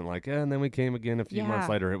and it wasn't and then we came again a few months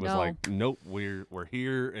later. It was nope, we're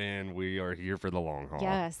here and we are here for the long haul.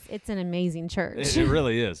 Yes. It's an amazing church. It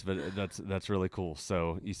really is, but that's really cool.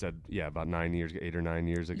 So you said, about 8 or 9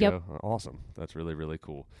 years ago. Yep. Awesome. That's really, really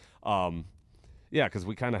cool. Yeah, because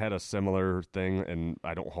we kind of had a similar thing, and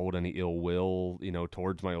I don't hold any ill will,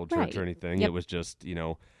 towards my old church or anything. Yep. It was just,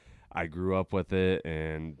 I grew up with it,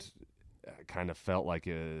 and I kind of felt like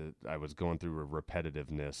I was going through a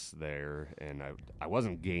repetitiveness there, and I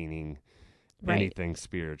wasn't gaining anything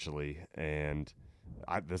spiritually. And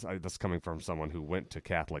this coming from someone who went to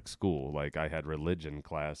Catholic school, I had religion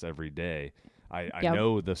class every day. I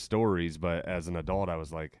know the stories, but as an adult, I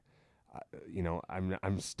was like,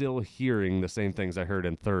 I'm still hearing the same things I heard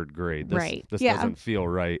in 3rd grade. This doesn't feel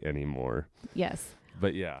right anymore. Yes.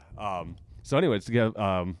 But yeah. So anyways,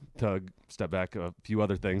 to step back, a few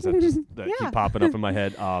other things that keep popping up in my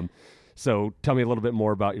head. So tell me a little bit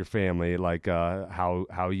more about your family,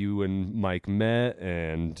 how you and Mike met,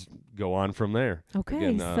 and go on from there. Okay.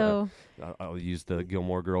 Again, so I'll use the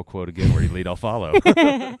Gilmore Girl quote again, where you lead, I'll follow.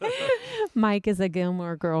 Mike is a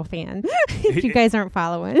Gilmore Girl fan. If you guys aren't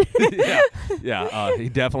following. Yeah. He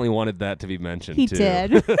definitely wanted that to be mentioned. He too.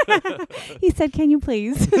 did. He said, "Can you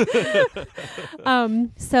please?"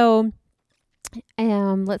 So,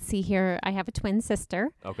 let's see here. I have a twin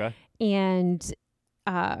sister. Okay. And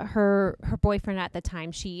her boyfriend at the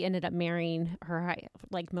time, she ended up marrying her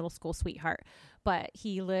middle school sweetheart, but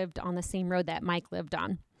he lived on the same road that Mike lived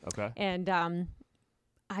on. Okay. And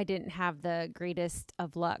I didn't have the greatest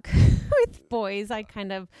of luck with boys. I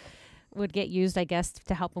kind of would get used, I guess,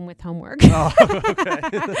 to help him with homework. Oh,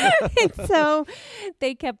 okay. And so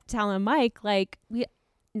they kept telling Mike, like,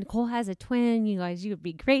 Nicole has a twin. You guys, you would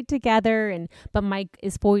be great together. But Mike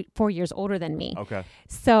is 4 years older than me. Okay.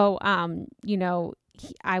 So,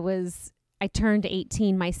 I turned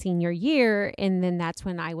 18 my senior year, and then that's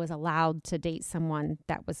when I was allowed to date someone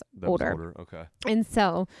that was older. Okay. And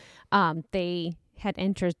so, they had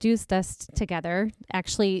introduced us together.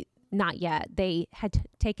 Actually, not yet. They had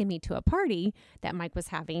taken me to a party that Mike was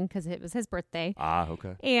having because it was his birthday. Ah,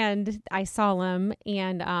 okay. And I saw him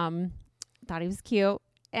and thought he was cute.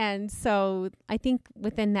 And so I think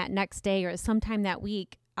within that next day or sometime that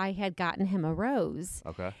week, I had gotten him a rose.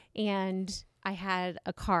 Okay. And I had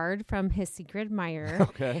a card from his secret admirer.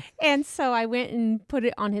 Okay. And so I went and put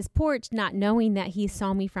it on his porch, not knowing that he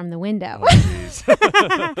saw me from the window. Oh, jeez.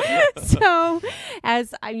 So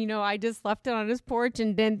as I just left it on his porch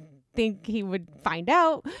and didn't think he would find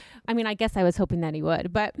out. I mean, I guess I was hoping that he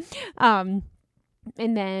would, but,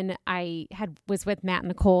 and then I was with Matt and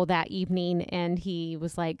Nicole that evening, and he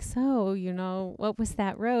was like, so, what was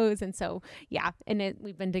that rose? And so, yeah, and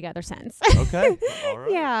we've been together since. Okay. All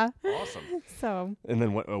right. Yeah. Awesome. So. And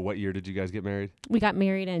then what year did you guys get married? We got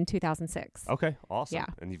married in 2006. Okay. Awesome. Yeah.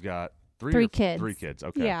 And you've got three kids. 3 kids.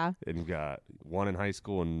 Okay. Yeah. And you've got 1 in high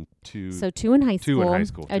school and 2. So 2 in high school. 2 in high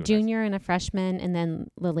school. A junior and a freshman, and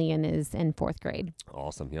then Lillian is in 4th grade.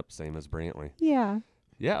 Awesome. Yep. Same as Brantley. Yeah.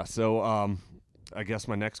 Yeah. So, I guess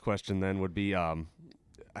my next question then would be,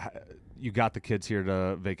 you got the kids here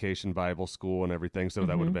to Vacation Bible School and everything, so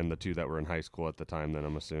that would have been the 2 that were in high school at the time then,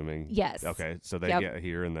 I'm assuming. Yes. Okay, so they get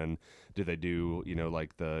here, and then do they do,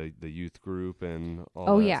 like the youth group and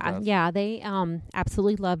all that stuff? Yeah, they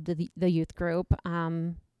absolutely loved the youth group,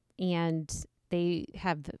 and they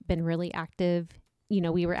have been really active.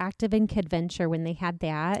 We were active in Kidventure when they had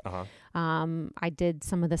that. Uh-huh. I did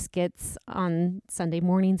some of the skits on Sunday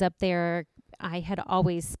mornings up there. I had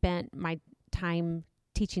always spent my time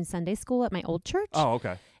teaching Sunday school at my old church. Oh,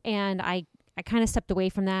 okay. And I kind of stepped away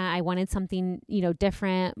from that. I wanted something,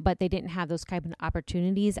 different, but they didn't have those kind of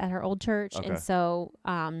opportunities at our old church. Okay. And so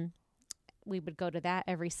we would go to that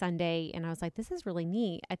every Sunday. And I was like, this is really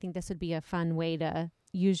neat. I think this would be a fun way to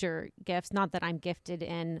use your gifts. Not that I'm gifted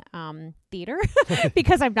in theater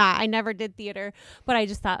because I'm not. I never did theater, but I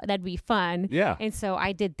just thought that'd be fun. Yeah. And so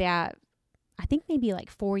I did that, I think maybe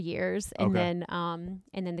like 4 years. And Okay.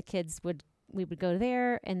 then the kids we would go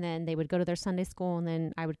there, and then they would go to their Sunday school, and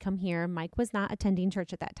then I would come here. Mike was not attending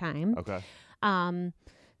church at that time. Okay.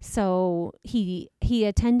 So he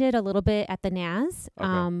attended a little bit at the NAS.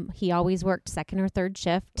 Okay. He always worked 2nd or 3rd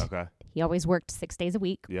shift. Okay. He always worked 6 days a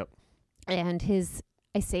week. Yep. And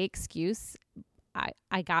I say excuse,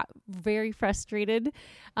 I got very frustrated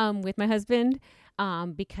with my husband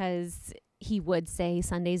because he would say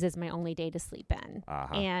Sundays is my only day to sleep in.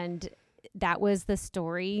 Uh-huh. And that was the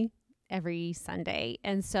story every Sunday.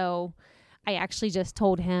 And so I actually just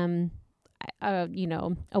told him, a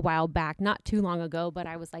while back, not too long ago, but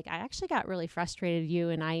I was like, I actually got really frustrated with you,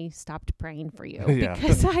 and I stopped praying for you Yeah.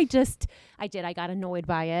 because I got annoyed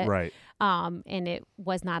by it. Right. And it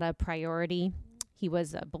was not a priority. He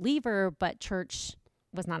was a believer, but church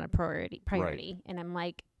was not a priority. Right. And I'm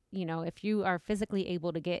like, if you are physically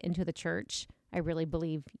able to get into the church, I really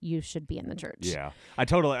believe you should be in the church. Yeah. I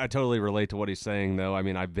totally relate to what he's saying, though. I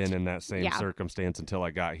mean, I've been in that same Yeah. circumstance until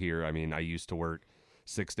I got here. I mean, I used to work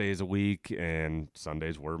 6 days a week, and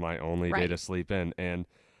Sundays were my only day Right. to sleep in. And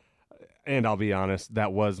I'll be honest,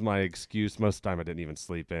 that was my excuse. Most of the time I didn't even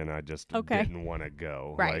sleep in. I just didn't want to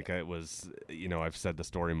go. Right. Like, it was, I've said the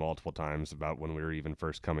story multiple times about when we were even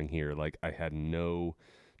first coming here. Like, I had no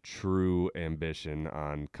true ambition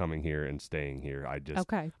on coming here and staying here.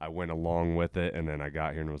 I went along with it, and then I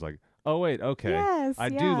got here and was like, oh, wait, okay. Yes, I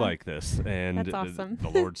yeah. do like this. And That's awesome. the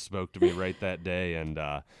Lord spoke to me right that day, and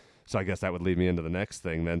so I guess that would lead me into the next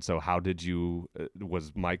thing then. So how did you,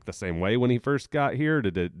 was Mike the same way when he first got here?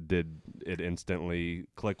 Did it instantly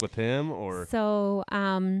click with him, or? So,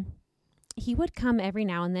 he would come every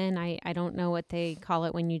now and then. I don't know what they call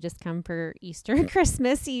it when you just come for Easter and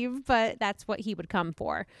Christmas Eve, but that's what he would come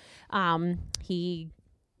for. He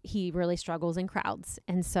really struggles in crowds.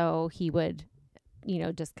 And so he would,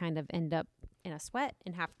 just kind of end up in a sweat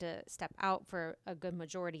and have to step out for a good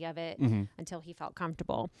majority of it until he felt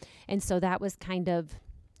comfortable. And so that was kind of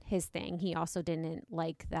his thing. He also didn't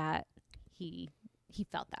like that he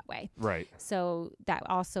felt that way. Right. So that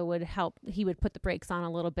also would help. He would put the brakes on a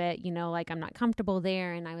little bit, like I'm not comfortable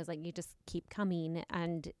there. And I was like, you just keep coming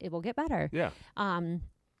and it will get better. Yeah.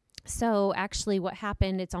 So actually what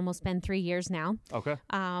happened, it's almost been 3 years now. Okay.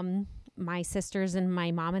 my sisters and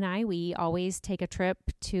my mom and I, we always take a trip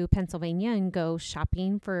to Pennsylvania and go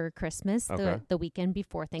shopping for Christmas the weekend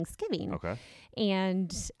before Thanksgiving. Okay.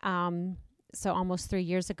 And so almost 3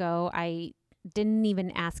 years ago, I didn't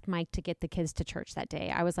even ask Mike to get the kids to church that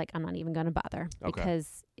day. I was like, I'm not even going to bother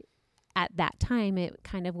because at that time it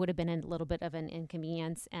kind of would have been a little bit of an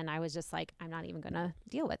inconvenience. And I was just like, I'm not even going to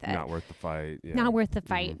deal with it. Not worth the fight. Yeah. Not worth the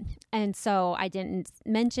fight. Mm-hmm. And so I didn't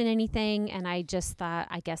mention anything. And I just thought,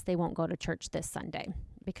 I guess they won't go to church this Sunday,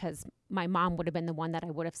 because my mom would have been the one that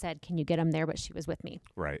I would have said, can you get them there? But she was with me.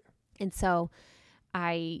 Right. And so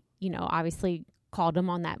I, obviously called him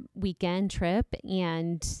on that weekend trip,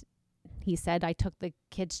 and he said, I took the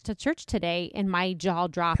kids to church today, and my jaw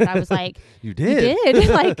dropped. I was like, You did?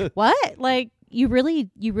 Like, what? Like, you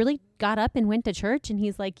really got up and went to church? And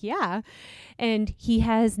he's like, yeah. And he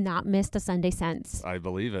has not missed a Sunday since. I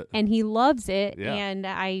believe it. And he loves it. Yeah. And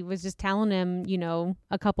I was just telling him,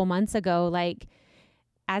 a couple months ago, like,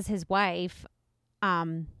 as his wife,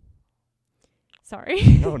 sorry.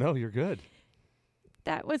 No, you're good.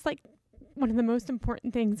 That was like one of the most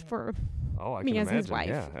important things for me as his wife,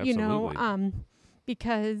 yeah, absolutely.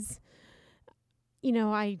 Because,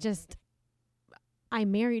 I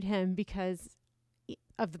married him because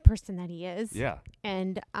of the person that he is. Yeah.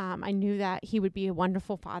 And I knew that he would be a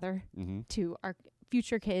wonderful father to our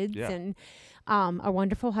future kids and a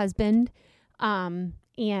wonderful husband.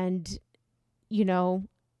 And,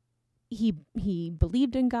 he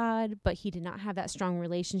believed in God, but he did not have that strong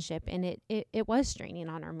relationship, and it was straining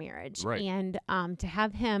on our marriage. Right. And to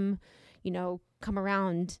have him, come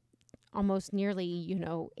around almost nearly,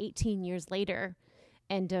 18 years later,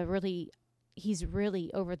 and he's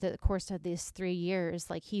really, over the course of these 3 years,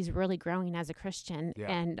 like, he's really growing as a Christian.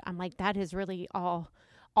 Yeah. And I'm like, that is really all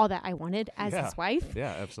that I wanted as his wife.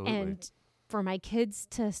 Yeah, absolutely. And for my kids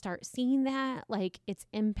to start seeing that, like, it's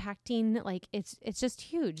impacting, like, it's just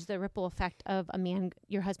huge, the ripple effect of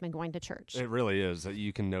your husband going to church. It really is.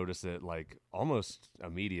 You can notice it, like, almost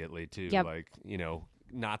immediately too. Yep. Like,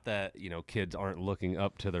 not that, kids aren't looking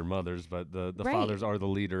up to their mothers, but the Right. fathers are the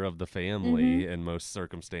leader of the family in most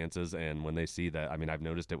circumstances. And when they see that, I mean, I've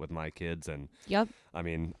noticed it with my kids. And Yep. I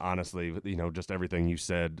mean, honestly, just everything you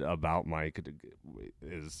said about Mike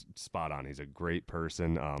is spot on. He's a great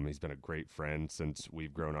person. He's been a great friend since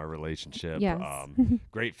we've grown our relationship. Yes.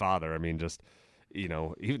 Great father. I mean, just,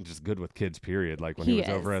 even just good with kids, period. Like when He he was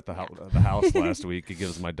is. over at the house last week, he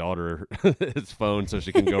gives my daughter his phone so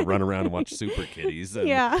she can go run around and watch Super Kitties. And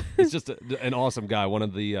Yeah. he's just an awesome guy. One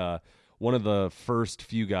of the first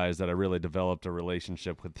few guys that I really developed a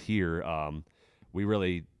relationship with here. We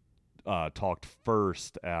really talked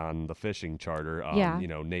first on the fishing charter.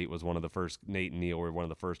 Nate and Neil were one of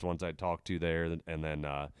the first ones I talked to there. And then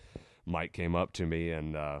Mike came up to me,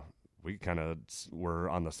 and we kind of were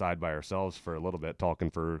on the side by ourselves for a little bit, talking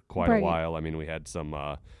for quite Right. a while. I mean, we had some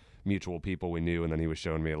mutual people we knew, and then he was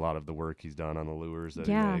showing me a lot of the work he's done on the lures that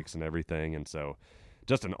he makes and everything. And so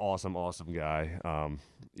just an awesome guy.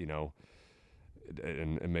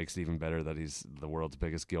 And it makes it even better that he's the world's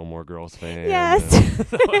biggest Gilmore Girls fan. Yes.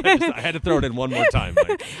 So I had to throw it in one more time,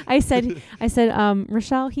 Mike. I said,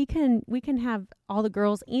 Rochelle, we can have all the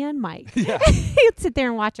girls and Mike. Yeah. He'd sit there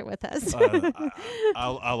and watch it with us.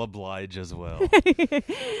 I'll oblige as well.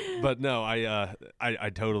 But no, I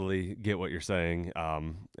totally get what you're saying.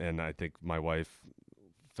 And I think my wife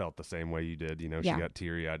felt the same way you did. She got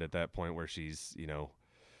teary-eyed at that point where she's,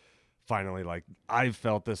 finally, like, I've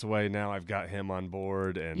felt this way. Now I've got him on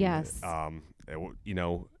board. And, Yes.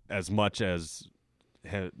 As much as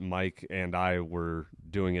Mike and I were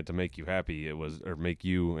doing it to make you happy, or make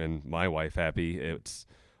you and my wife happy, it's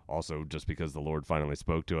also just because the Lord finally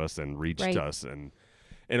spoke to us and reached Right. us, and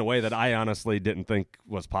in a way that I honestly didn't think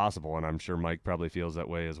was possible. And I'm sure Mike probably feels that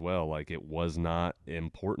way as well. Like, it was not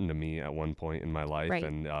important to me at one point in my life. Right.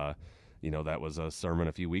 And, that was a sermon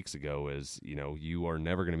a few weeks ago, is, you are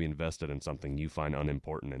never going to be invested in something you find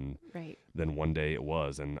unimportant. And Right. then one day it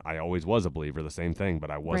was. And I always was a believer, the same thing, but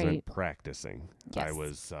I wasn't Right. practicing. Yes. I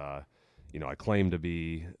was, I claimed to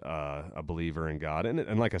be a believer in God.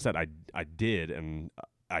 And like I said, I did, and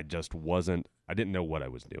I just wasn't, I didn't know what I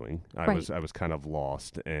was doing. I Right. was kind of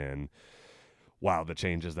lost. And wow, the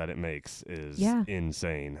changes that it makes is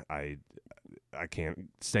insane. I can't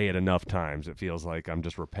say it enough times. It feels like I'm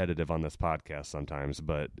just repetitive on this podcast sometimes,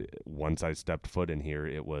 but once I stepped foot in here,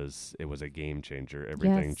 it was a game changer.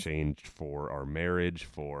 Everything Yes. changed for our marriage,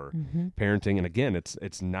 for Mm-hmm. parenting. And again,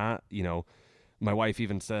 it's not, my wife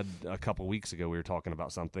even said a couple weeks ago, we were talking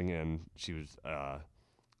about something, and she was,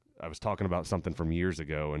 I was talking about something from years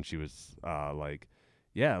ago, and she was like,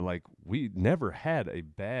 yeah, like we never had a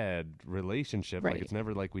bad relationship. Right. Like it's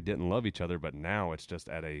never like we didn't love each other, but now it's just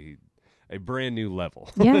at a brand new level.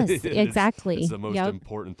 Yes, It's- exactly. It's the most Yep.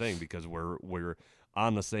 important thing because we're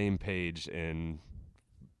on the same page and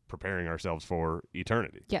preparing ourselves for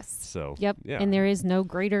eternity. Yes. So Yep. yeah. And there is no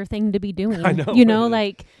greater thing to be doing. I know. You know,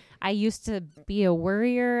 like I used to be a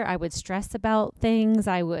worrier. I would stress about things.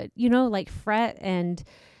 I would, like fret, and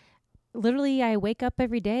literally I wake up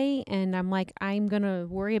every day and I'm like, I'm going to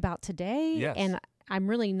worry about today. Yes. And I'm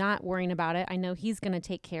really not worrying about it. I know he's going to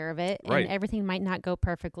take care of it, Right. and everything might not go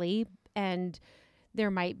perfectly, and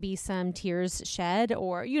there might be some tears shed,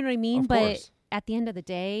 or, you know what I mean? Of But course. at the end of the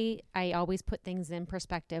day, I always put things in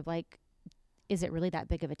perspective. Like, is it really that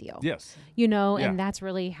big of a deal? Yes. And Yeah. that's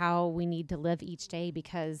really how we need to live each day,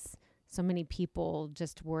 because so many people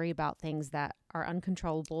just worry about things that are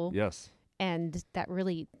uncontrollable, Yes. and that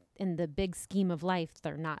really, in the big scheme of life,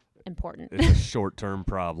 they're not important. It's a short-term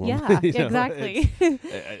problem. Yeah, You know, exactly.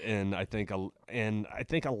 and I think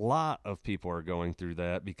a lot of people are going through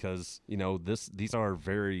that because these are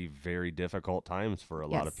very, very difficult times for a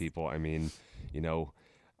lot of Yes. people. I mean,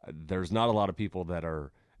 there's not a lot of people that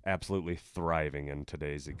are absolutely thriving in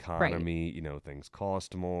today's economy. Things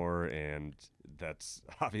cost more, and that's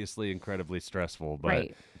obviously incredibly stressful. But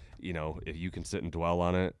Right. if you can sit and dwell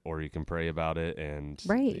on it, or you can pray about it, and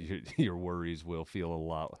Right. your worries will feel a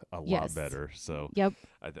lot Yes. better. So Yep.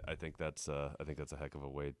 I think that's a heck of a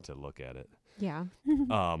way to look at it. Yeah.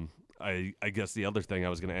 I guess the other thing I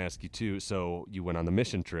was going to ask you too. So you went on the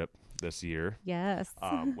mission trip this year. Yes.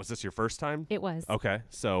 Was this your first time? It was. Okay.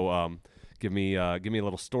 So give me a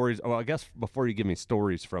little stories. Oh, I guess before you give me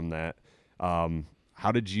stories from that,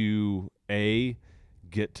 how did you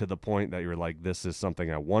get to the point that you're like, this is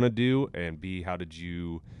something I want to do, and B, how did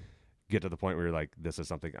you get to the point where you're like, this is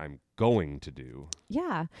something I'm going to do?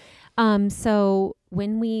 Yeah. So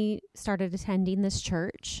when we started attending this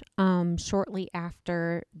church, shortly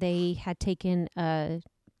after, they had taken a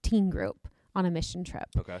teen group on a mission trip.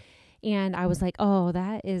 Okay. And I was like, oh,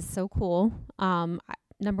 that is so cool.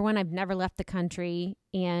 Number one, I've never left the country,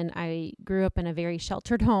 and I grew up in a very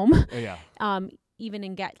sheltered home. Yeah. Even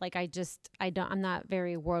in I'm not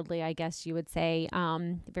very worldly, I guess you would say,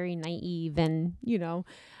 very naive, and,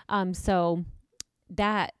 so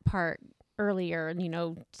that part earlier,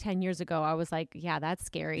 10 years ago, I was like, yeah, that's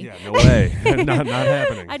scary. Yeah, no way. not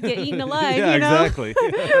happening. I'd get eaten alive, Yeah, exactly.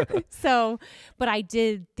 So, but I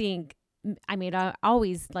did think, I've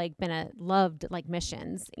always loved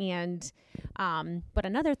missions, and, but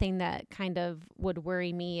another thing that kind of would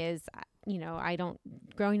worry me is,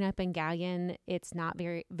 growing up in Gallion, it's not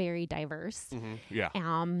very, very diverse. Mm-hmm.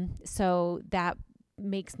 Yeah. So that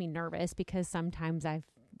makes me nervous, because sometimes I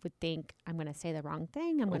would think I'm going to say the wrong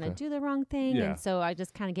thing. I'm going to do the wrong thing. Yeah. And so I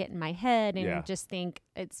just kind of get in my head and just think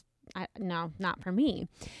no, not for me.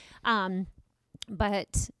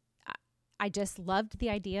 But I just loved the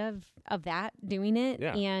idea of that, doing it.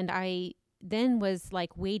 Yeah. And I then was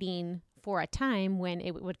waiting for a time when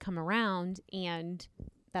it would come around and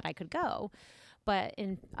that I could go. But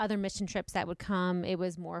in other mission trips that would come, it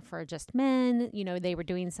was more for just men. They were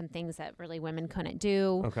doing some things that really women couldn't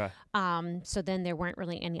do. Okay. So then there weren't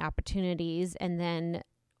really any opportunities. And then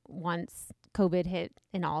once COVID hit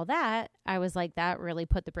and all that, I was like, that really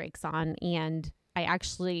put the brakes on. And I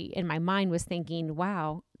actually, in my mind, was thinking,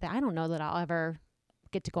 wow, I don't know that I'll ever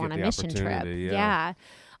get to go on a mission trip. Yeah.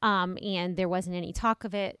 And there wasn't any talk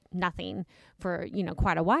of it, nothing for,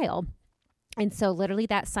 quite a while. And so literally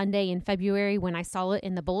that Sunday in February, when I saw it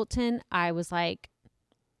in the bulletin, I was like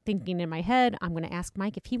thinking in my head, I'm going to ask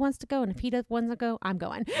Mike if he wants to go. And if he does want to go, I'm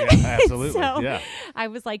going. Yeah, absolutely. So yeah. I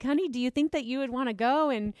was like, honey, do you think that you would want to go?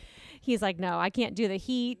 And he's like, no, I can't do the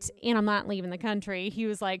heat, and I'm not leaving the country. He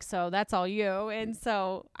was like, so that's all you. And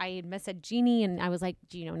so I had messaged Jeannie, and I was like,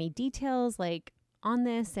 do you know any details on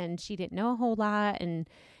this? And she didn't know a whole lot. And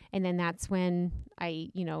then that's when I,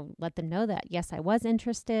 let them know that, yes, I was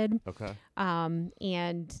interested. Okay.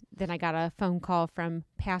 And then I got a phone call from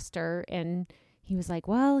Pastor, and he was like,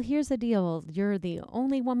 well, here's the deal. You're the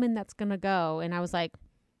only woman that's going to go. And I was like,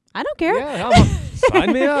 I don't care. Yeah,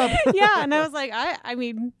 sign me up. Yeah. And I was like,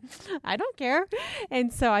 I don't care.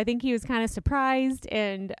 And so I think he was kind of surprised.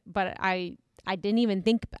 But I didn't even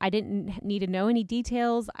think, I didn't need to know any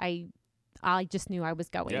details. I just knew I was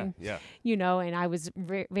going. Yeah. And I was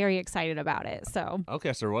very excited about it. So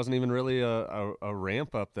Okay, so there wasn't even really a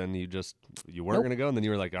ramp up then. You weren't going to go, and then you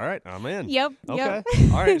were like, all right, I'm in. Yep. Okay.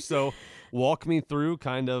 Yep. All right, so walk me through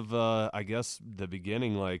kind of, I guess, the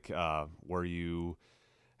beginning, were you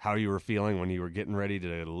how you were feeling when you were getting ready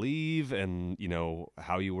to leave, and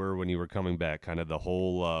how you were when you were coming back, kind of the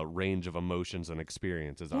whole range of emotions and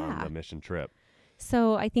experiences on the mission trip.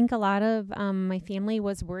 So I think a lot of my family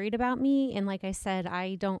was worried about me. And like I said,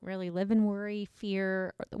 I don't really live in worry,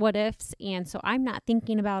 fear, what ifs. And so I'm not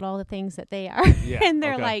thinking about all the things that they are. Yeah, and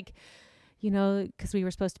they're okay. like, because we were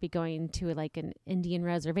supposed to be going to like an Indian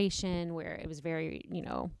reservation where it was very,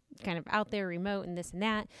 kind of out there, remote and this and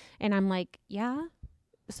that. And I'm like, yeah.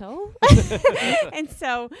 So, and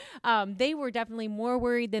so, they were definitely more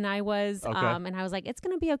worried than I was. Okay. And I was like, it's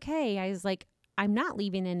going to be okay. I was like, I'm not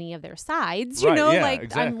leaving any of their sides, Right, yeah, like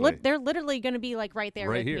exactly. they're literally going to be like right there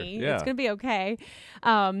Right with here, me. yeah. It's going to be okay.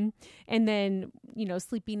 And then,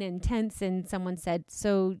 sleeping in tents, and someone said,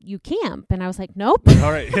 so you camp? And I was like, nope.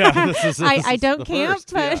 All right. Yeah. This I is don't the camp,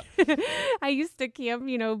 first, but yeah. I used to camp,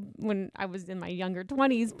 when I was in my younger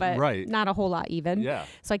 20s, but Right. not a whole lot even. Yeah.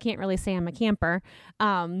 So I can't really say I'm a camper.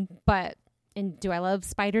 And do I love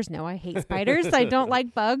spiders? No, I hate spiders. I don't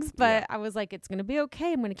like bugs, but I was like, it's going to be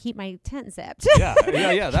okay. I'm going to keep my tent zipped. Yeah.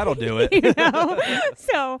 That'll do it.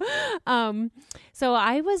 So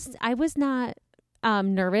I was not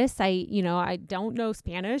nervous. I don't know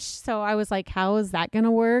Spanish. So I was like, how is that going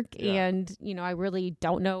to work? Yeah. And, I really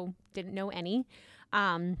didn't know any.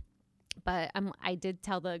 But I did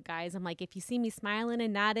tell the guys, I'm like, if you see me smiling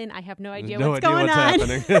and nodding, I have no idea what's going on.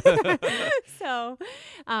 Happening. So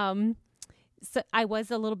I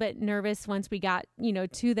was a little bit nervous once we got,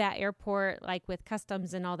 to that airport, like with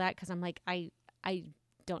customs and all that, because I'm like, I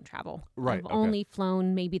don't travel. Right. I've okay. only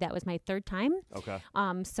flown, maybe that was my third time. Okay.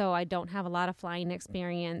 So I don't have a lot of flying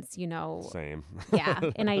experience, Same. Yeah.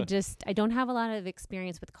 And I don't have a lot of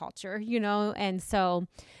experience with culture, and so,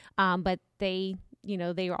 but they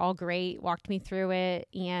were all great, walked me through it.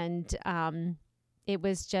 And it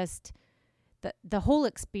was just, the whole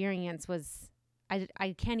experience was,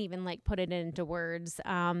 I can't even like put it into words.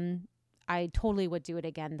 I totally would do it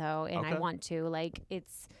again though. And I want to, like,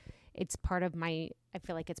 it's part of I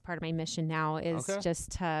feel like it's part of my mission now is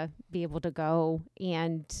just to be able to go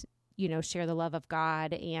and, share the love of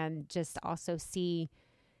God, and just also see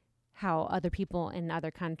how other people in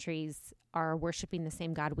other countries are worshiping the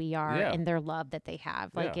same God we are, and their love that they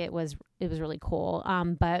have. Like it was really cool.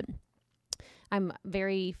 But I'm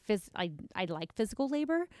very I like physical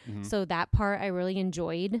labor. Mm-hmm. So that part I really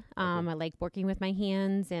enjoyed. I like working with my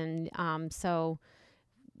hands, and so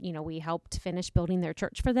we helped finish building their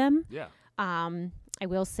church for them. Yeah. I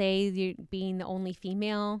will say, being the only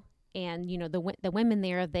female, and the women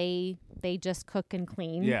there, they just cook and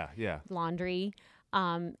clean. Yeah. Laundry.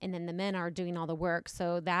 And then the men are doing all the work.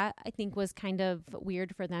 So that, I think, was kind of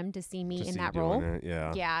weird for them to see me in that role.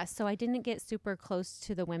 Yeah. Yeah. So I didn't get super close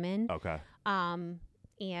to the women. Okay.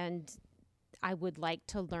 And I would like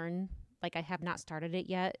to learn, like, I have not started it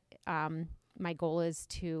yet. My goal is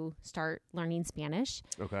to start learning Spanish.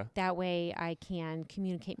 Okay. That way I can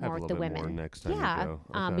communicate more with the women. More next time you go.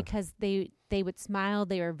 Okay. Because they would smile.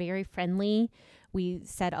 They were very friendly. We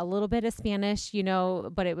said a little bit of Spanish,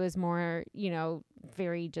 but it was more,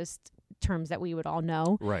 very just terms that we would all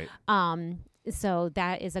know. Right. So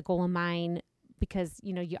that is a goal of mine, because,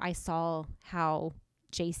 I saw how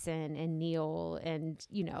Jason and Neil and,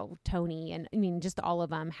 Tony, and I mean, just all of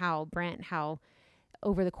them, how Brent, how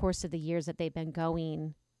over the course of the years that they've been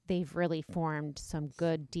going, they've really formed some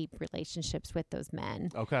good, deep relationships with those men.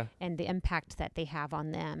 Okay. And the impact that they have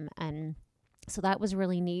on them. And so that was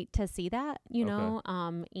really neat to see that,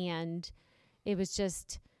 and it was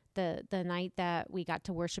just the night that we got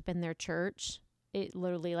to worship in their church. It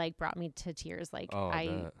literally like brought me to tears. Like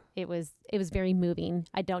it was very moving.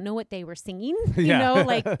 I don't know what they were singing,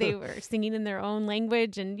 like they were singing in their own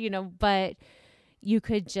language, and, but you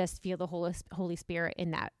could just feel the Holy Spirit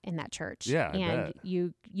in that church. Yeah. And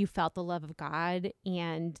you felt the love of God,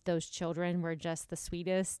 and those children were just the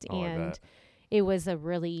sweetest. And it was a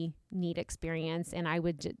really neat experience. And I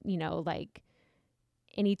would, like,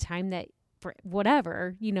 anytime that, for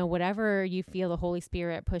whatever you feel the Holy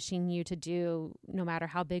Spirit pushing you to do, no matter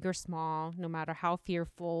how big or small, no matter how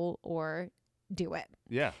fearful, or do it.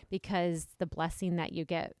 Yeah. Because the blessing that you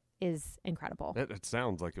get is incredible. It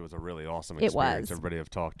sounds like it was a really awesome experience. It was. Everybody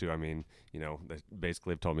I've talked to, I mean, they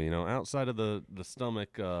basically have told me, outside of the stomach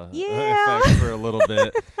effect for a little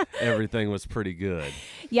bit, everything was pretty good.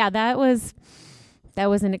 Yeah, that was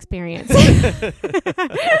an experience.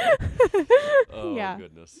 Oh, yeah.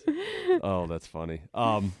 Goodness. Oh, that's funny.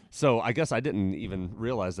 So I guess I didn't even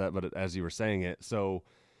realize that, but as you were saying it, so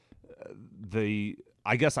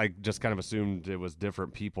I guess I just kind of assumed it was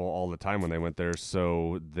different people all the time when they went there,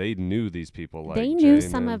 so they knew these people. Like they knew Jane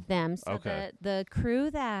some and, of them. So okay. the crew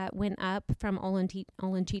that went up from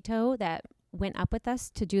Olanchito that went up with us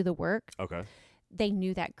to do the work, Okay. they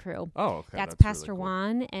knew that crew. Oh, okay. That's really Pastor cool.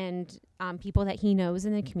 Juan and people that he knows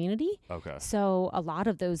in the community. Okay. So a lot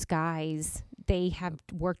of those guys they have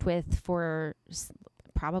worked with for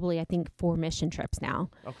probably, I think, 4 mission trips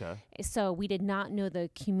now. Okay. So we did not know the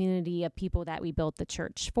community of people that we built the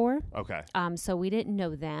church for. Okay. So we didn't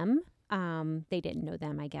know them. They didn't know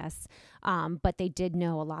them, I guess. But they did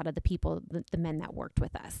know a lot of the people, the men that worked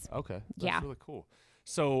with us. Okay. That's Yeah. really cool.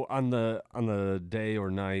 So on the day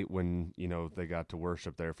or night when, they got to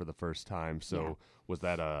worship there for the first time, so was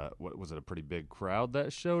that was it a pretty big crowd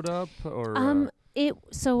that showed up, or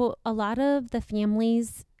So a lot of the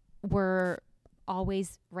families were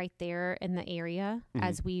always right there in the area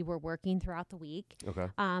as we were working throughout the week. Okay.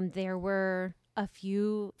 There were a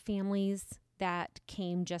few families that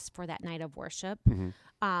came just for that night of worship.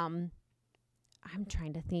 I'm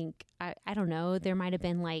trying to think. I don't know. There might have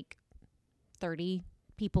been like 30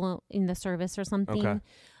 people in the service or something. Okay.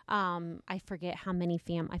 I forget how many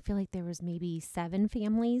I feel like there was maybe 7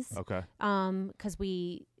 families. Okay. Because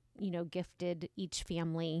we, gifted each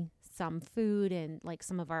family some food and like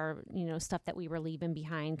some of our, stuff that we were leaving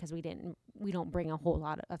behind because we don't bring a whole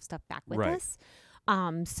lot of stuff back with us.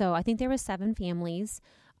 So I think there was 7 families.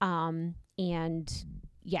 And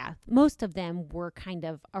yeah, most of them were kind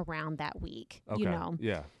of around that week, Okay.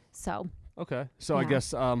 Yeah. So. Okay. So I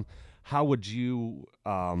guess, how would you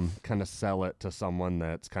kind of sell it to someone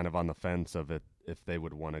that's kind of on the fence of it if they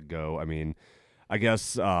would want to go? I mean, I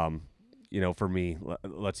guess, for me,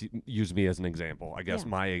 let's use me as an example. I guess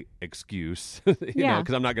my excuse,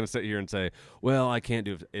 because I'm not going to sit here and say, well, I can't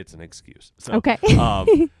do it. It's an excuse. So, okay.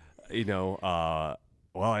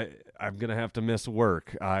 Well, I'm going to have to miss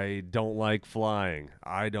work. I don't like flying.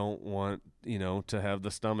 I don't want, to have the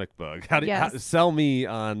stomach bug. Sell me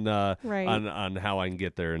on on how I can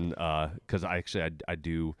get there, and because I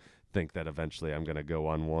do think that eventually I'm going to go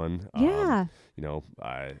on one. Yeah.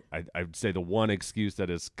 I'd say the one excuse that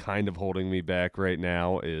is kind of holding me back right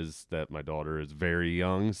now is that my daughter is very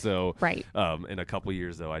young. So in a couple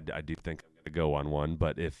years, though, I do think I'm going to go on one.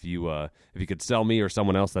 But if you could sell me or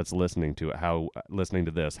someone else that's listening to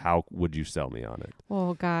this, how would you sell me on it?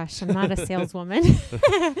 Oh gosh, I'm not a saleswoman.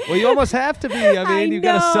 Well, you almost have to be. I mean, you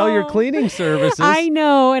got to sell your cleaning services. I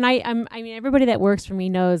know, and I mean, everybody that works for me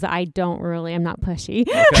knows I'm not pushy.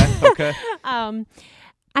 Okay.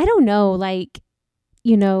 I don't know, like,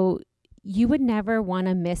 you would never want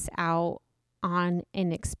to miss out on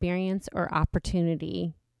an experience or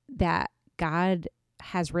opportunity that God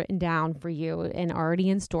has written down for you and already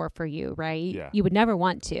in store for you, right? Yeah. You would never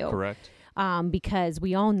want to. Correct. Because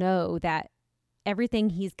we all know that everything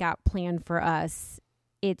he's got planned for us,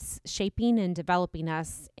 it's shaping and developing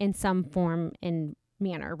us in some form and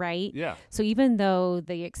manner, right? Yeah. So even though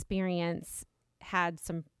the experience had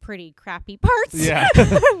some pretty crappy parts,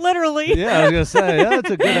 literally. Yeah, I was gonna say that's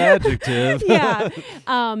a good adjective. Yeah.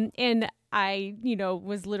 And I,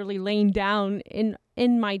 was literally laying down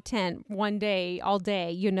in my tent one day, all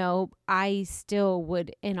day, I still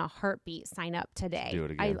would in a heartbeat sign up today. Do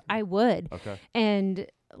it again. I would. Okay. And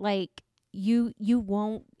like you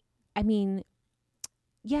won't, I mean,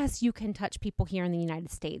 yes, you can touch people here in the United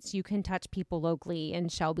States. You can touch people locally in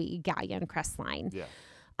Shelby, Gallia, and Crestline. Yeah.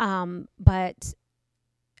 But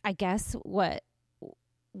I guess what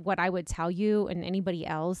I would tell you and anybody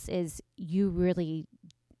else is you really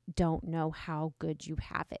don't know how good you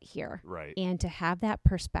have it here. Right. And to have that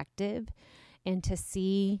perspective and to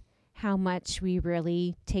see how much we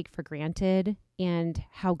really take for granted and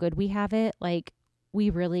how good we have it, like we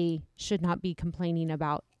really should not be complaining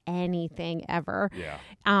about anything ever. Yeah.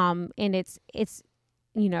 And it's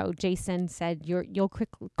Jason said you'll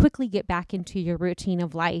quickly get back into your routine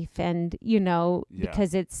of life, and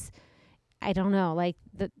because it's, I don't know, like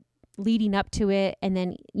the leading up to it, and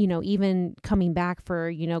then even coming back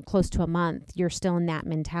for close to a month, you're still in that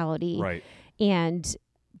mentality, right?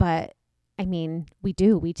 But I mean, we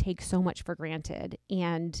take so much for granted,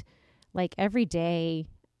 and like every day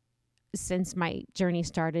since my journey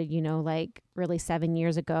started, like really 7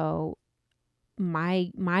 years ago,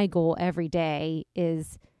 my goal every day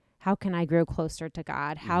is how can I grow closer to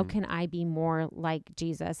God? How can I be more like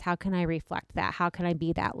Jesus? How can I reflect that? How can I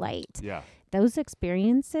be that light? Yeah. Those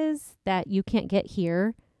experiences that you can't get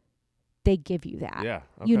here, they give you that. Yeah.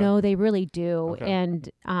 Okay. They really do. Okay. And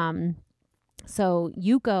so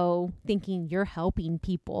you go thinking you're helping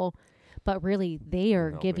people, but really they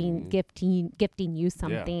are Helping. gifting you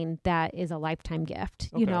something that is a lifetime gift,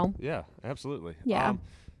 you know? Yeah, absolutely. Yeah.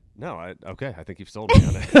 No, I think you've sold me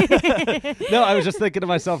on it. No, I was just thinking to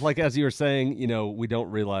myself, like, as you were saying, you know, we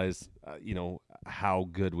don't realize, you know, how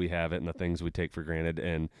good we have it and the things we take for granted.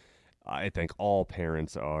 And I think all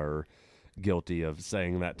parents are guilty of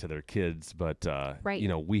saying that to their kids. But, Right. you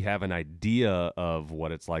know, we have an idea of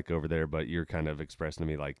what it's like over there, but you're kind of expressing to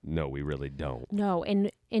me like, no, we really don't. No,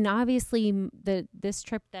 and obviously this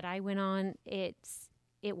trip that I went on, it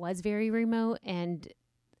was very remote, and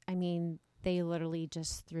I mean, they literally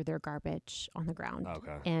just threw their garbage on the ground.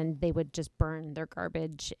 Okay. And they would just burn their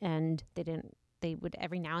garbage, and they would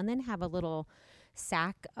every now and then have a little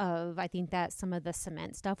sack of, I think that some of the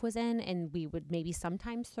cement stuff was in, and we would maybe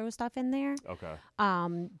sometimes throw stuff in there. Okay.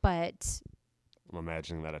 But I'm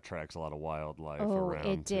imagining that attracts a lot of wildlife oh, around.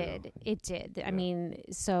 it did. Too. It did. Yeah. I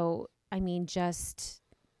mean, just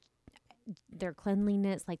their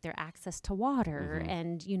cleanliness, like their access to water, Mm-hmm.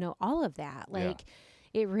 and, you know, all of that. Like,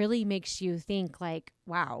 it really makes you think, like,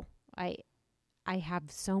 wow, I have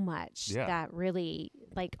so much that really,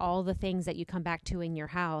 like, all the things that you come back to in your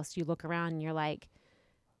house, you look around and you're like,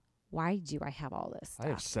 why do I have all this stuff? I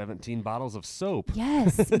have 17 bottles of soap.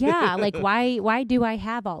 Yes. Yeah. Like, why do I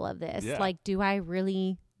have all of this? Yeah. Like, do I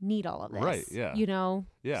really need all of this? Right, yeah. You know?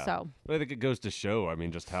 Yeah. So. But I think it goes to show, I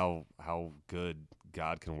mean, just how good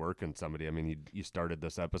God can work in somebody. I mean, you started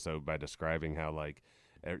this episode by describing how, like,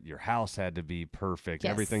 your house had to be perfect.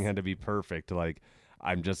 Yes. Everything had to be perfect. Like,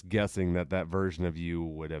 I'm just guessing that version of you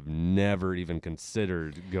would have never even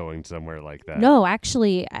considered going somewhere like that. No,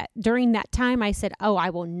 actually, during that time, I said, "Oh, I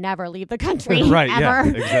will never leave the country Right, ever."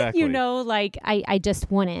 yeah, exactly. You know, like I just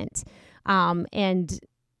wouldn't. And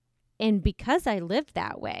because I lived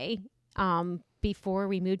that way, before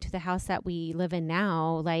we moved to the house that we live in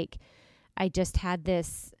now, like I just had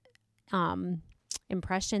this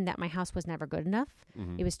impression that my house was never good enough.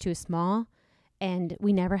 Mm-hmm. It was too small. And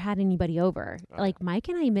we never had anybody over. Like, Mike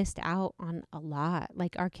and I missed out on a lot.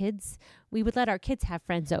 Like, we would let our kids have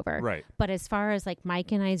friends over. Right. But as far as, like,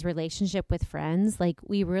 Mike and I's relationship with friends, like,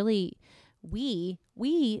 we really, we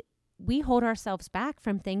hold ourselves back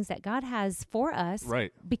from things that God has for us.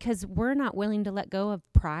 Right. Because we're not willing to let go of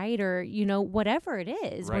pride or, you know, whatever it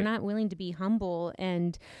is. Right. We're not willing to be humble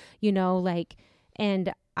and, you know, like,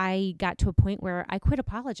 and I got to a point where I quit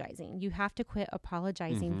apologizing. You have to quit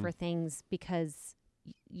apologizing Mm-hmm. for things because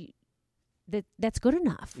that's good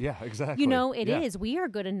enough. Yeah, exactly. You know, it Yeah. is. We are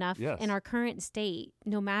good enough Yes. in our current state,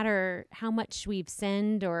 no matter how much we've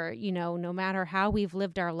sinned or, you know, no matter how we've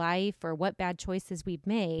lived our life or what bad choices we've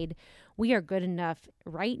made. We are good enough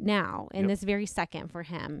right now in this very second for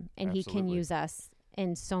him. And Absolutely. he can use us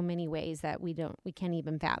in so many ways that we can't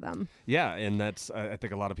even fathom. Yeah, and that's, I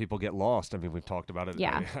think a lot of people get lost. I mean, we've talked about it.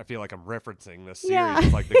 Yeah. I feel like I'm referencing this series. Yeah.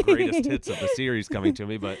 It's like the greatest hits of the series coming to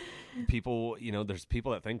me. But people, you know, there's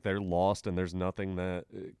people that think they're lost and there's nothing that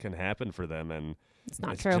can happen for them. And It's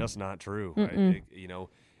not it's true. just not true. Right? You know,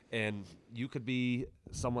 and you could be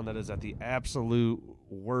someone that is at the absolute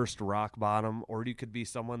worst rock bottom, or you could be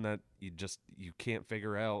someone that you can't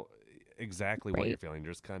figure out exactly what you're feeling.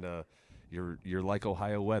 You're just kind of, you're like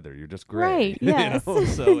Ohio weather. You're just gray. Right, yes. You know?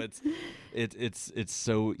 So it's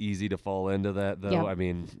so easy to fall into that, though. Yep. I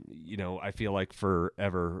mean, you know, I feel like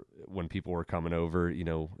forever when people were coming over, you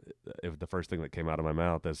know, if the first thing that came out of my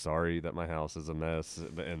mouth is sorry that my house is a mess,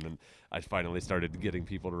 and then I finally started getting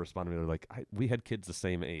people to respond to me. They're like, we had kids the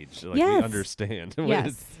same age. Like, Yes. we understand. Yes.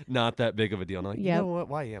 It's not that big of a deal. And I'm like, you Yep. know what?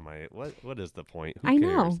 Why am I? What is the point? Who I cares?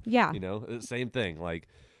 know. Yeah. You know, same thing. Like,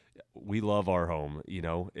 we love our home. You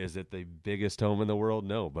know, is it the biggest home in the world?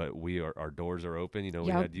 No, but our doors are open. You know, we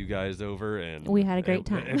Yep. had you guys over, and We had a great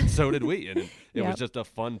time. and so did we. And it Yep. was just a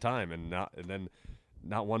fun time. And then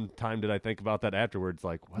not one time did I think about that afterwards.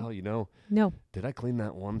 Like, well, you know, No. did I clean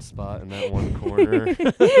that one spot in that one corner?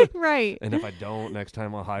 Right. And if I don't, next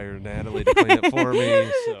time I'll hire Natalie to clean it for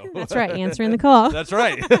me. So That's right. Answering the call. That's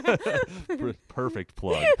right. Perfect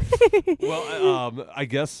plug. Well, I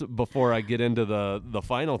guess before I get into the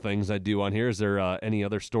final things I do on here, is there any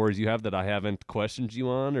other stories you have that I haven't questioned you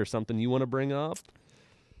on, or something you want to bring up?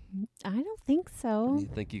 I don't think so. You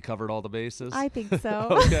think you covered all the bases? I think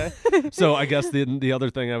so. Okay. So I guess the other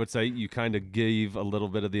thing I would say, you kind of gave a little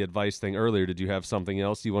bit of the advice thing earlier. Did you have something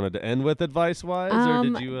else you wanted to end with advice-wise? Or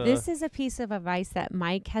did you, This is a piece of advice that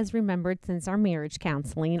Mike has remembered since our marriage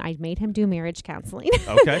counseling. I made him do marriage counseling.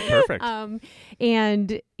 Okay, perfect.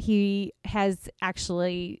 And he has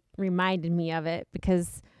actually reminded me of it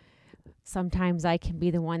because sometimes I can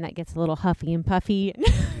be the one that gets a little huffy and puffy,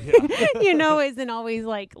 isn't always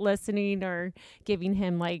like listening or giving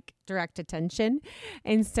him like direct attention.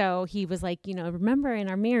 And so he was like, remember in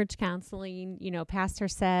our marriage counseling, pastor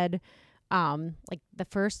said, like the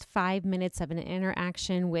first 5 minutes of an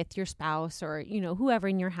interaction with your spouse or, whoever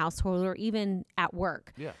in your household or even at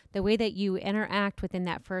work, the way that you interact within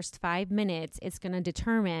that first 5 minutes, it's going to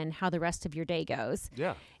determine how the rest of your day goes.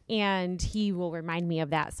 Yeah. And he will remind me of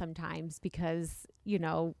that sometimes because,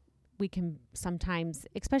 we can sometimes,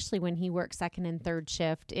 especially when he works second and third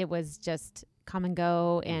shift, it was just come and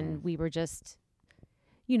go. And we were just,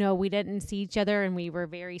 we didn't see each other and we were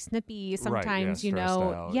very snippy sometimes,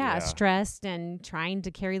 stressed and trying to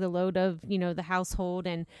carry the load of, the household.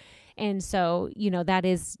 And so, that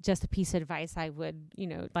is just a piece of advice I would,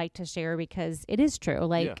 like to share because it is true.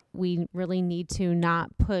 Like we really need to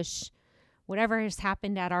not push whatever has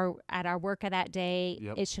happened at our work of that day.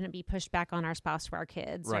 It shouldn't be pushed back on our spouse or our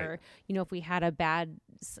kids, or, if we had a bad,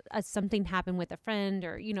 something happened with a friend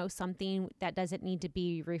or, something that doesn't need to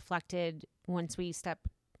be reflected once we step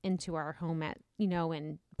into our home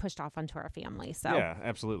and pushed off onto our family. So yeah,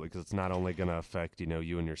 absolutely. Because it's not only going to affect,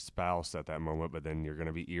 you and your spouse at that moment, but then you're going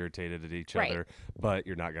to be irritated at each other, but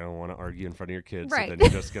you're not going to want to argue in front of your kids. Right. So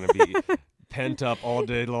then you're just going to be pent up all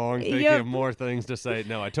day long, thinking of more things to say.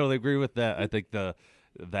 No, I totally agree with that. I think that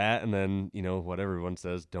and then, what everyone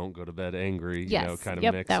says, don't go to bed angry, kind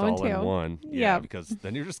of mixed all in one. Yeah, because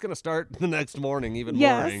then you're just going to start the next morning even more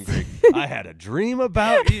angry. I had a dream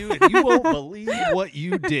about you and you won't believe what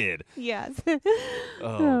you did. Yes.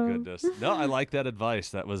 Oh, goodness. No, I like that advice.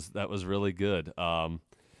 That was really good. And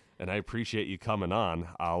I appreciate you coming on.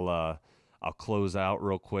 I'll close out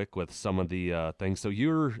real quick with some of the things. So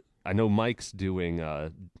I know Mike's doing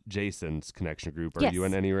Jason's connection group. Are you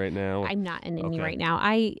in any right now? I'm not in any right now.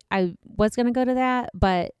 I was going to go to that,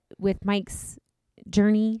 but with Mike's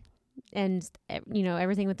journey and,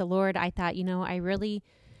 everything with the Lord, I thought,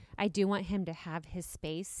 I do want him to have his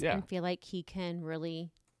space and feel like he can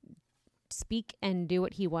really speak and do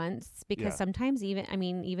what he wants because sometimes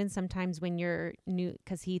even sometimes when you're new,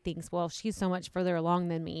 because he thinks, well, she's so much further along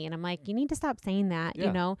than me, and I'm like, you need to stop saying that,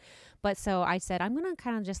 but so I said, I'm gonna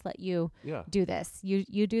kind of just let you do this,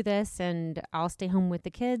 you do this, and I'll stay home with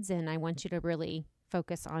the kids, and I want you to really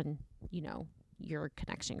focus on your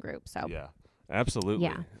connection group. So absolutely.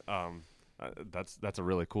 That's a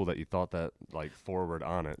really cool that you thought that like forward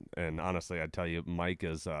on it. And honestly, I'd tell you, Mike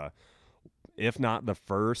is if not the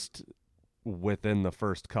first, within the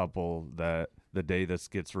first couple, that the day this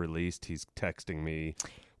gets released, he's texting me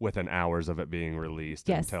within hours of it being released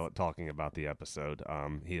and talking about the episode.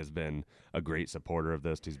 He has been a great supporter of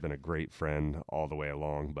this. He's been a great friend all the way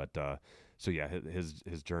along. But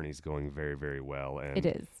his journey's going very, very well. And it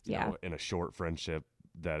is, in a short friendship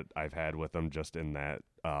that I've had with him, just in that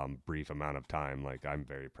brief amount of time, like I'm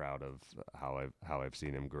very proud of how I've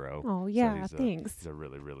seen him grow. Oh yeah, so thanks. He's a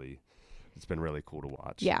really it's been really cool to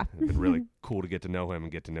watch. Yeah. It's been really cool to get to know him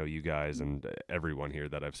and get to know you guys and everyone here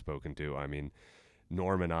that I've spoken to. I mean,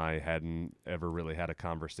 Norm and I hadn't ever really had a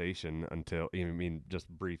conversation until, just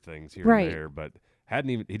brief things here and there, but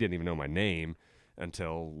he didn't even know my name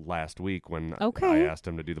until last week when I asked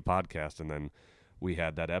him to do the podcast, and then we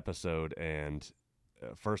had that episode, and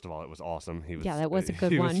first of all, it was awesome. That was a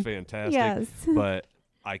good one. He was fantastic. Yes. But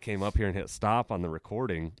I came up here and hit stop on the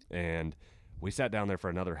recording, and we sat down there for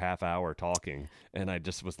another half hour talking, and I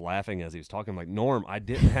just was laughing as he was talking. I'm like, Norm, I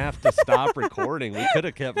didn't have to stop recording. We could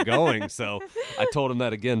have kept going. So I told him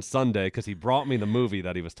that again Sunday because he brought me the movie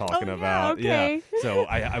that he was talking about. Okay. Yeah. So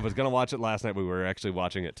I was going to watch it last night. We were actually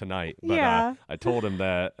watching it tonight. But I told him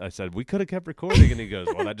that. I said, we could have kept recording. And he goes,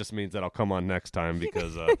 well, that just means that I'll come on next time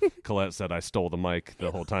because Colette said I stole the mic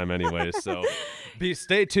the whole time anyways. So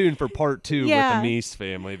stay tuned for part 2 with the Meese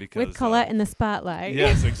family. Because with Colette in the spotlight.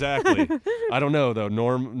 Yes, exactly. I don't know though.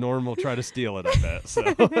 Norm will try to steal it, I bet. So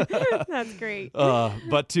that's great.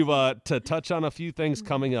 But to touch on a few things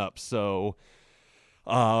coming up. So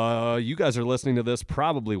you guys are listening to this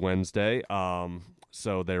probably Wednesday.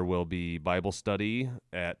 So there will be Bible study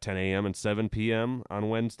at 10 a.m. and 7 p.m. on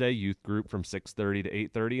Wednesday, youth group from 6:30 to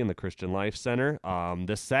 8:30 in the Christian Life Center.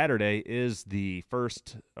 This Saturday is the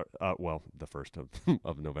first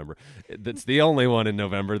of November. That's the only one in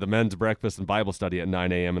November, the men's breakfast and Bible study at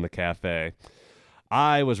 9 a.m. in the cafe.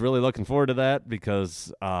 I was really looking forward to that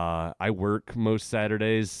because I work most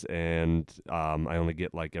Saturdays, and I only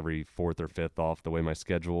get like every 4th or 5th off the way my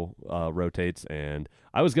schedule rotates, and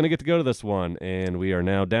I was going to get to go to this one, and we are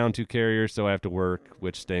now down 2 carriers, so I have to work,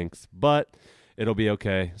 which stinks, but it'll be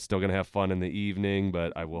okay. Still going to have fun in the evening,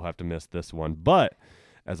 but I will have to miss this one. But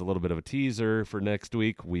as a little bit of a teaser for next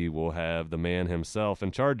week, we will have the man himself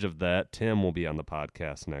in charge of that. Tim will be on the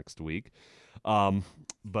podcast next week.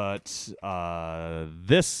 But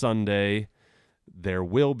this Sunday, there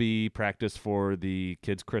will be practice for the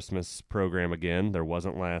kids' Christmas program again. There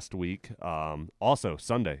wasn't last week. Also,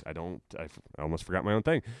 Sunday, I almost forgot my own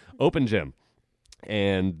thing. Open gym.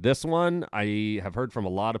 And this one, I have heard from a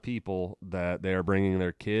lot of people that they are bringing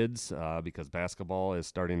their kids because basketball is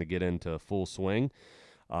starting to get into full swing.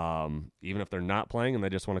 Even if they're not playing and they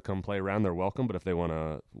just want to come play around, they're welcome. But if they want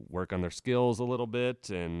to work on their skills a little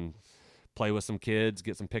bit and play with some kids,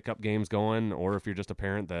 get some pickup games going, or if you're just a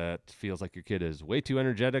parent that feels like your kid is way too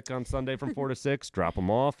energetic on Sunday from 4 to 6, drop them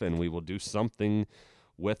off and we will do something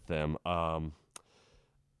with them.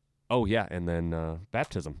 Oh, yeah, and then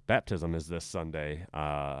baptism. Baptism is this Sunday.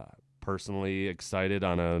 Personally excited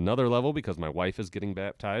on another level because my wife is getting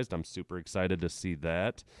baptized. I'm super excited to see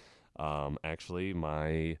that. Actually,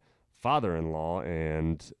 my father-in-law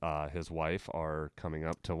and his wife are coming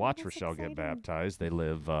up to watch Rochelle get baptized. They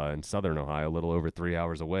live in southern Ohio, a little over 3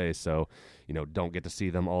 hours away, so don't get to see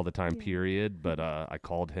them all the time, period. But I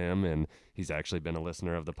called him, and he's actually been a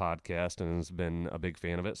listener of the podcast and has been a big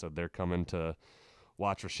fan of it, so they're coming to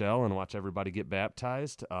watch Rochelle and watch everybody get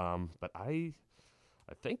baptized. But I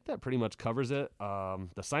think that pretty much covers it.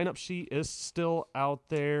 The sign-up sheet is still out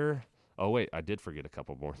there. Oh, wait, I did forget a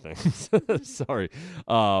couple more things. Sorry.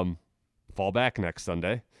 Fall back next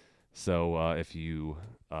Sunday. So if you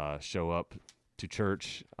show up to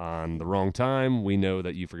church on the wrong time, we know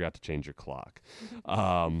that you forgot to change your clock.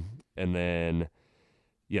 And then,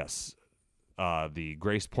 yes, the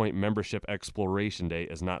Grace Point Membership Exploration Day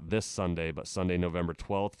is not this Sunday, but Sunday, November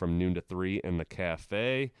 12th from noon to 3 in the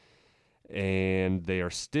cafe. And they are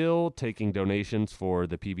still taking donations for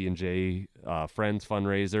the PB&J Friends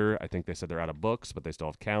fundraiser. I think they said they're out of books, but they still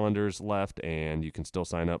have calendars left, and you can still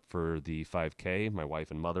sign up for the 5K. My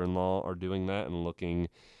wife and mother-in-law are doing that and looking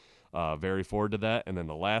very forward to that. And then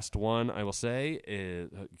the last one I will say is,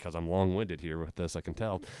 because I'm long-winded here with this, I can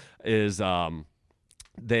tell, is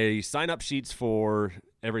the sign-up sheets for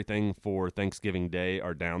everything for Thanksgiving Day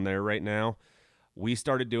are down there right now. We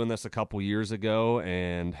started doing this a couple years ago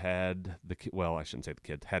and had I shouldn't say the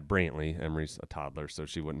kids, had Brantley. Emery's a toddler, so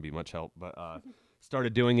she wouldn't be much help, but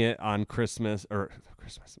started doing it on Christmas,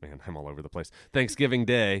 man, I'm all over the place, Thanksgiving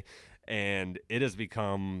Day, and it has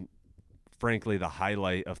become, frankly, the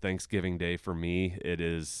highlight of Thanksgiving Day for me. It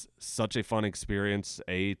is such a fun experience,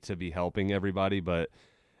 to be helping everybody, but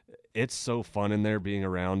it's so fun in there being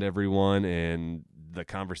around everyone and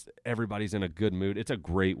everybody's in a good mood. It's a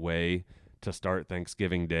great way to start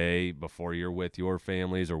Thanksgiving Day before you're with your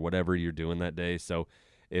families or whatever you're doing that day. So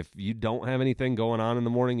if you don't have anything going on in the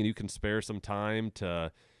morning and you can spare some time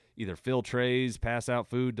to either fill trays, pass out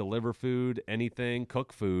food, deliver food, anything,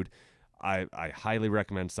 cook food, I highly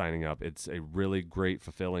recommend signing up. It's a really great,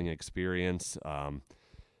 fulfilling experience.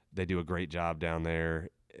 They do a great job down there.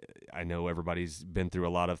 I know everybody's been through a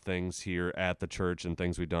lot of things here at the church and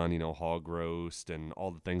things we've done, hog roast and all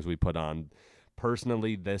the things we put on.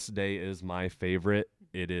 Personally, this day is my favorite.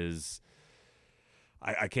 It is,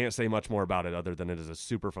 I can't say much more about it other than it is a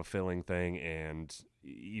super fulfilling thing. And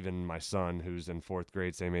even my son, who's in 4th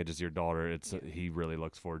grade, same age as your daughter, he really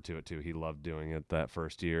looks forward to it too. He loved doing it that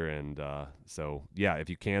first year. And so, yeah, if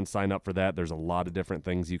you can sign up for that, there's a lot of different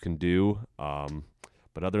things you can do.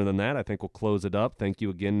 But other than that, I think we'll close it up. Thank you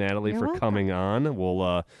again, Natalie, for coming on.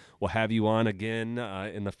 We'll have you on again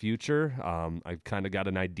in the future. I've kind of got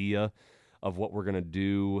an idea of what we're going to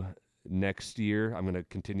do next year. I'm going to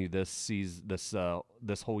continue this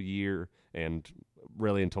whole year, and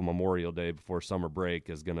really until Memorial Day before summer break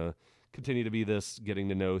is going to continue to be this getting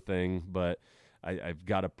to know thing. But I've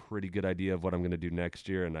got a pretty good idea of what I'm going to do next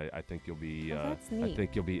year, and I think you'll be I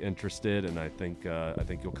think you'll be interested, and I think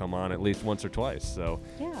you'll come on at least once or twice. So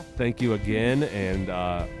thank you again, and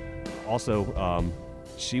also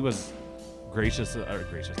she was gracious.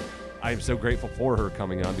 I am so grateful for her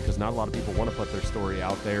coming on because not a lot of people want to put their story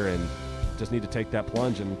out there and just need to take that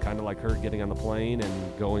plunge, and kind of like her getting on the plane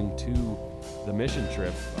and going to the mission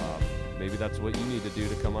trip. Maybe that's what you need to do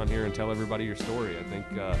to come on here and tell everybody your story. I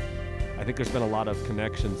think there's been a lot of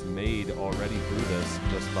connections made already through this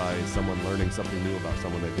just by someone learning something new about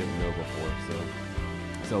someone they didn't know before.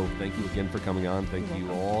 So thank you again for coming on. Thank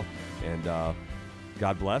you all, and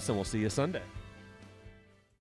God bless, and we'll see you Sunday.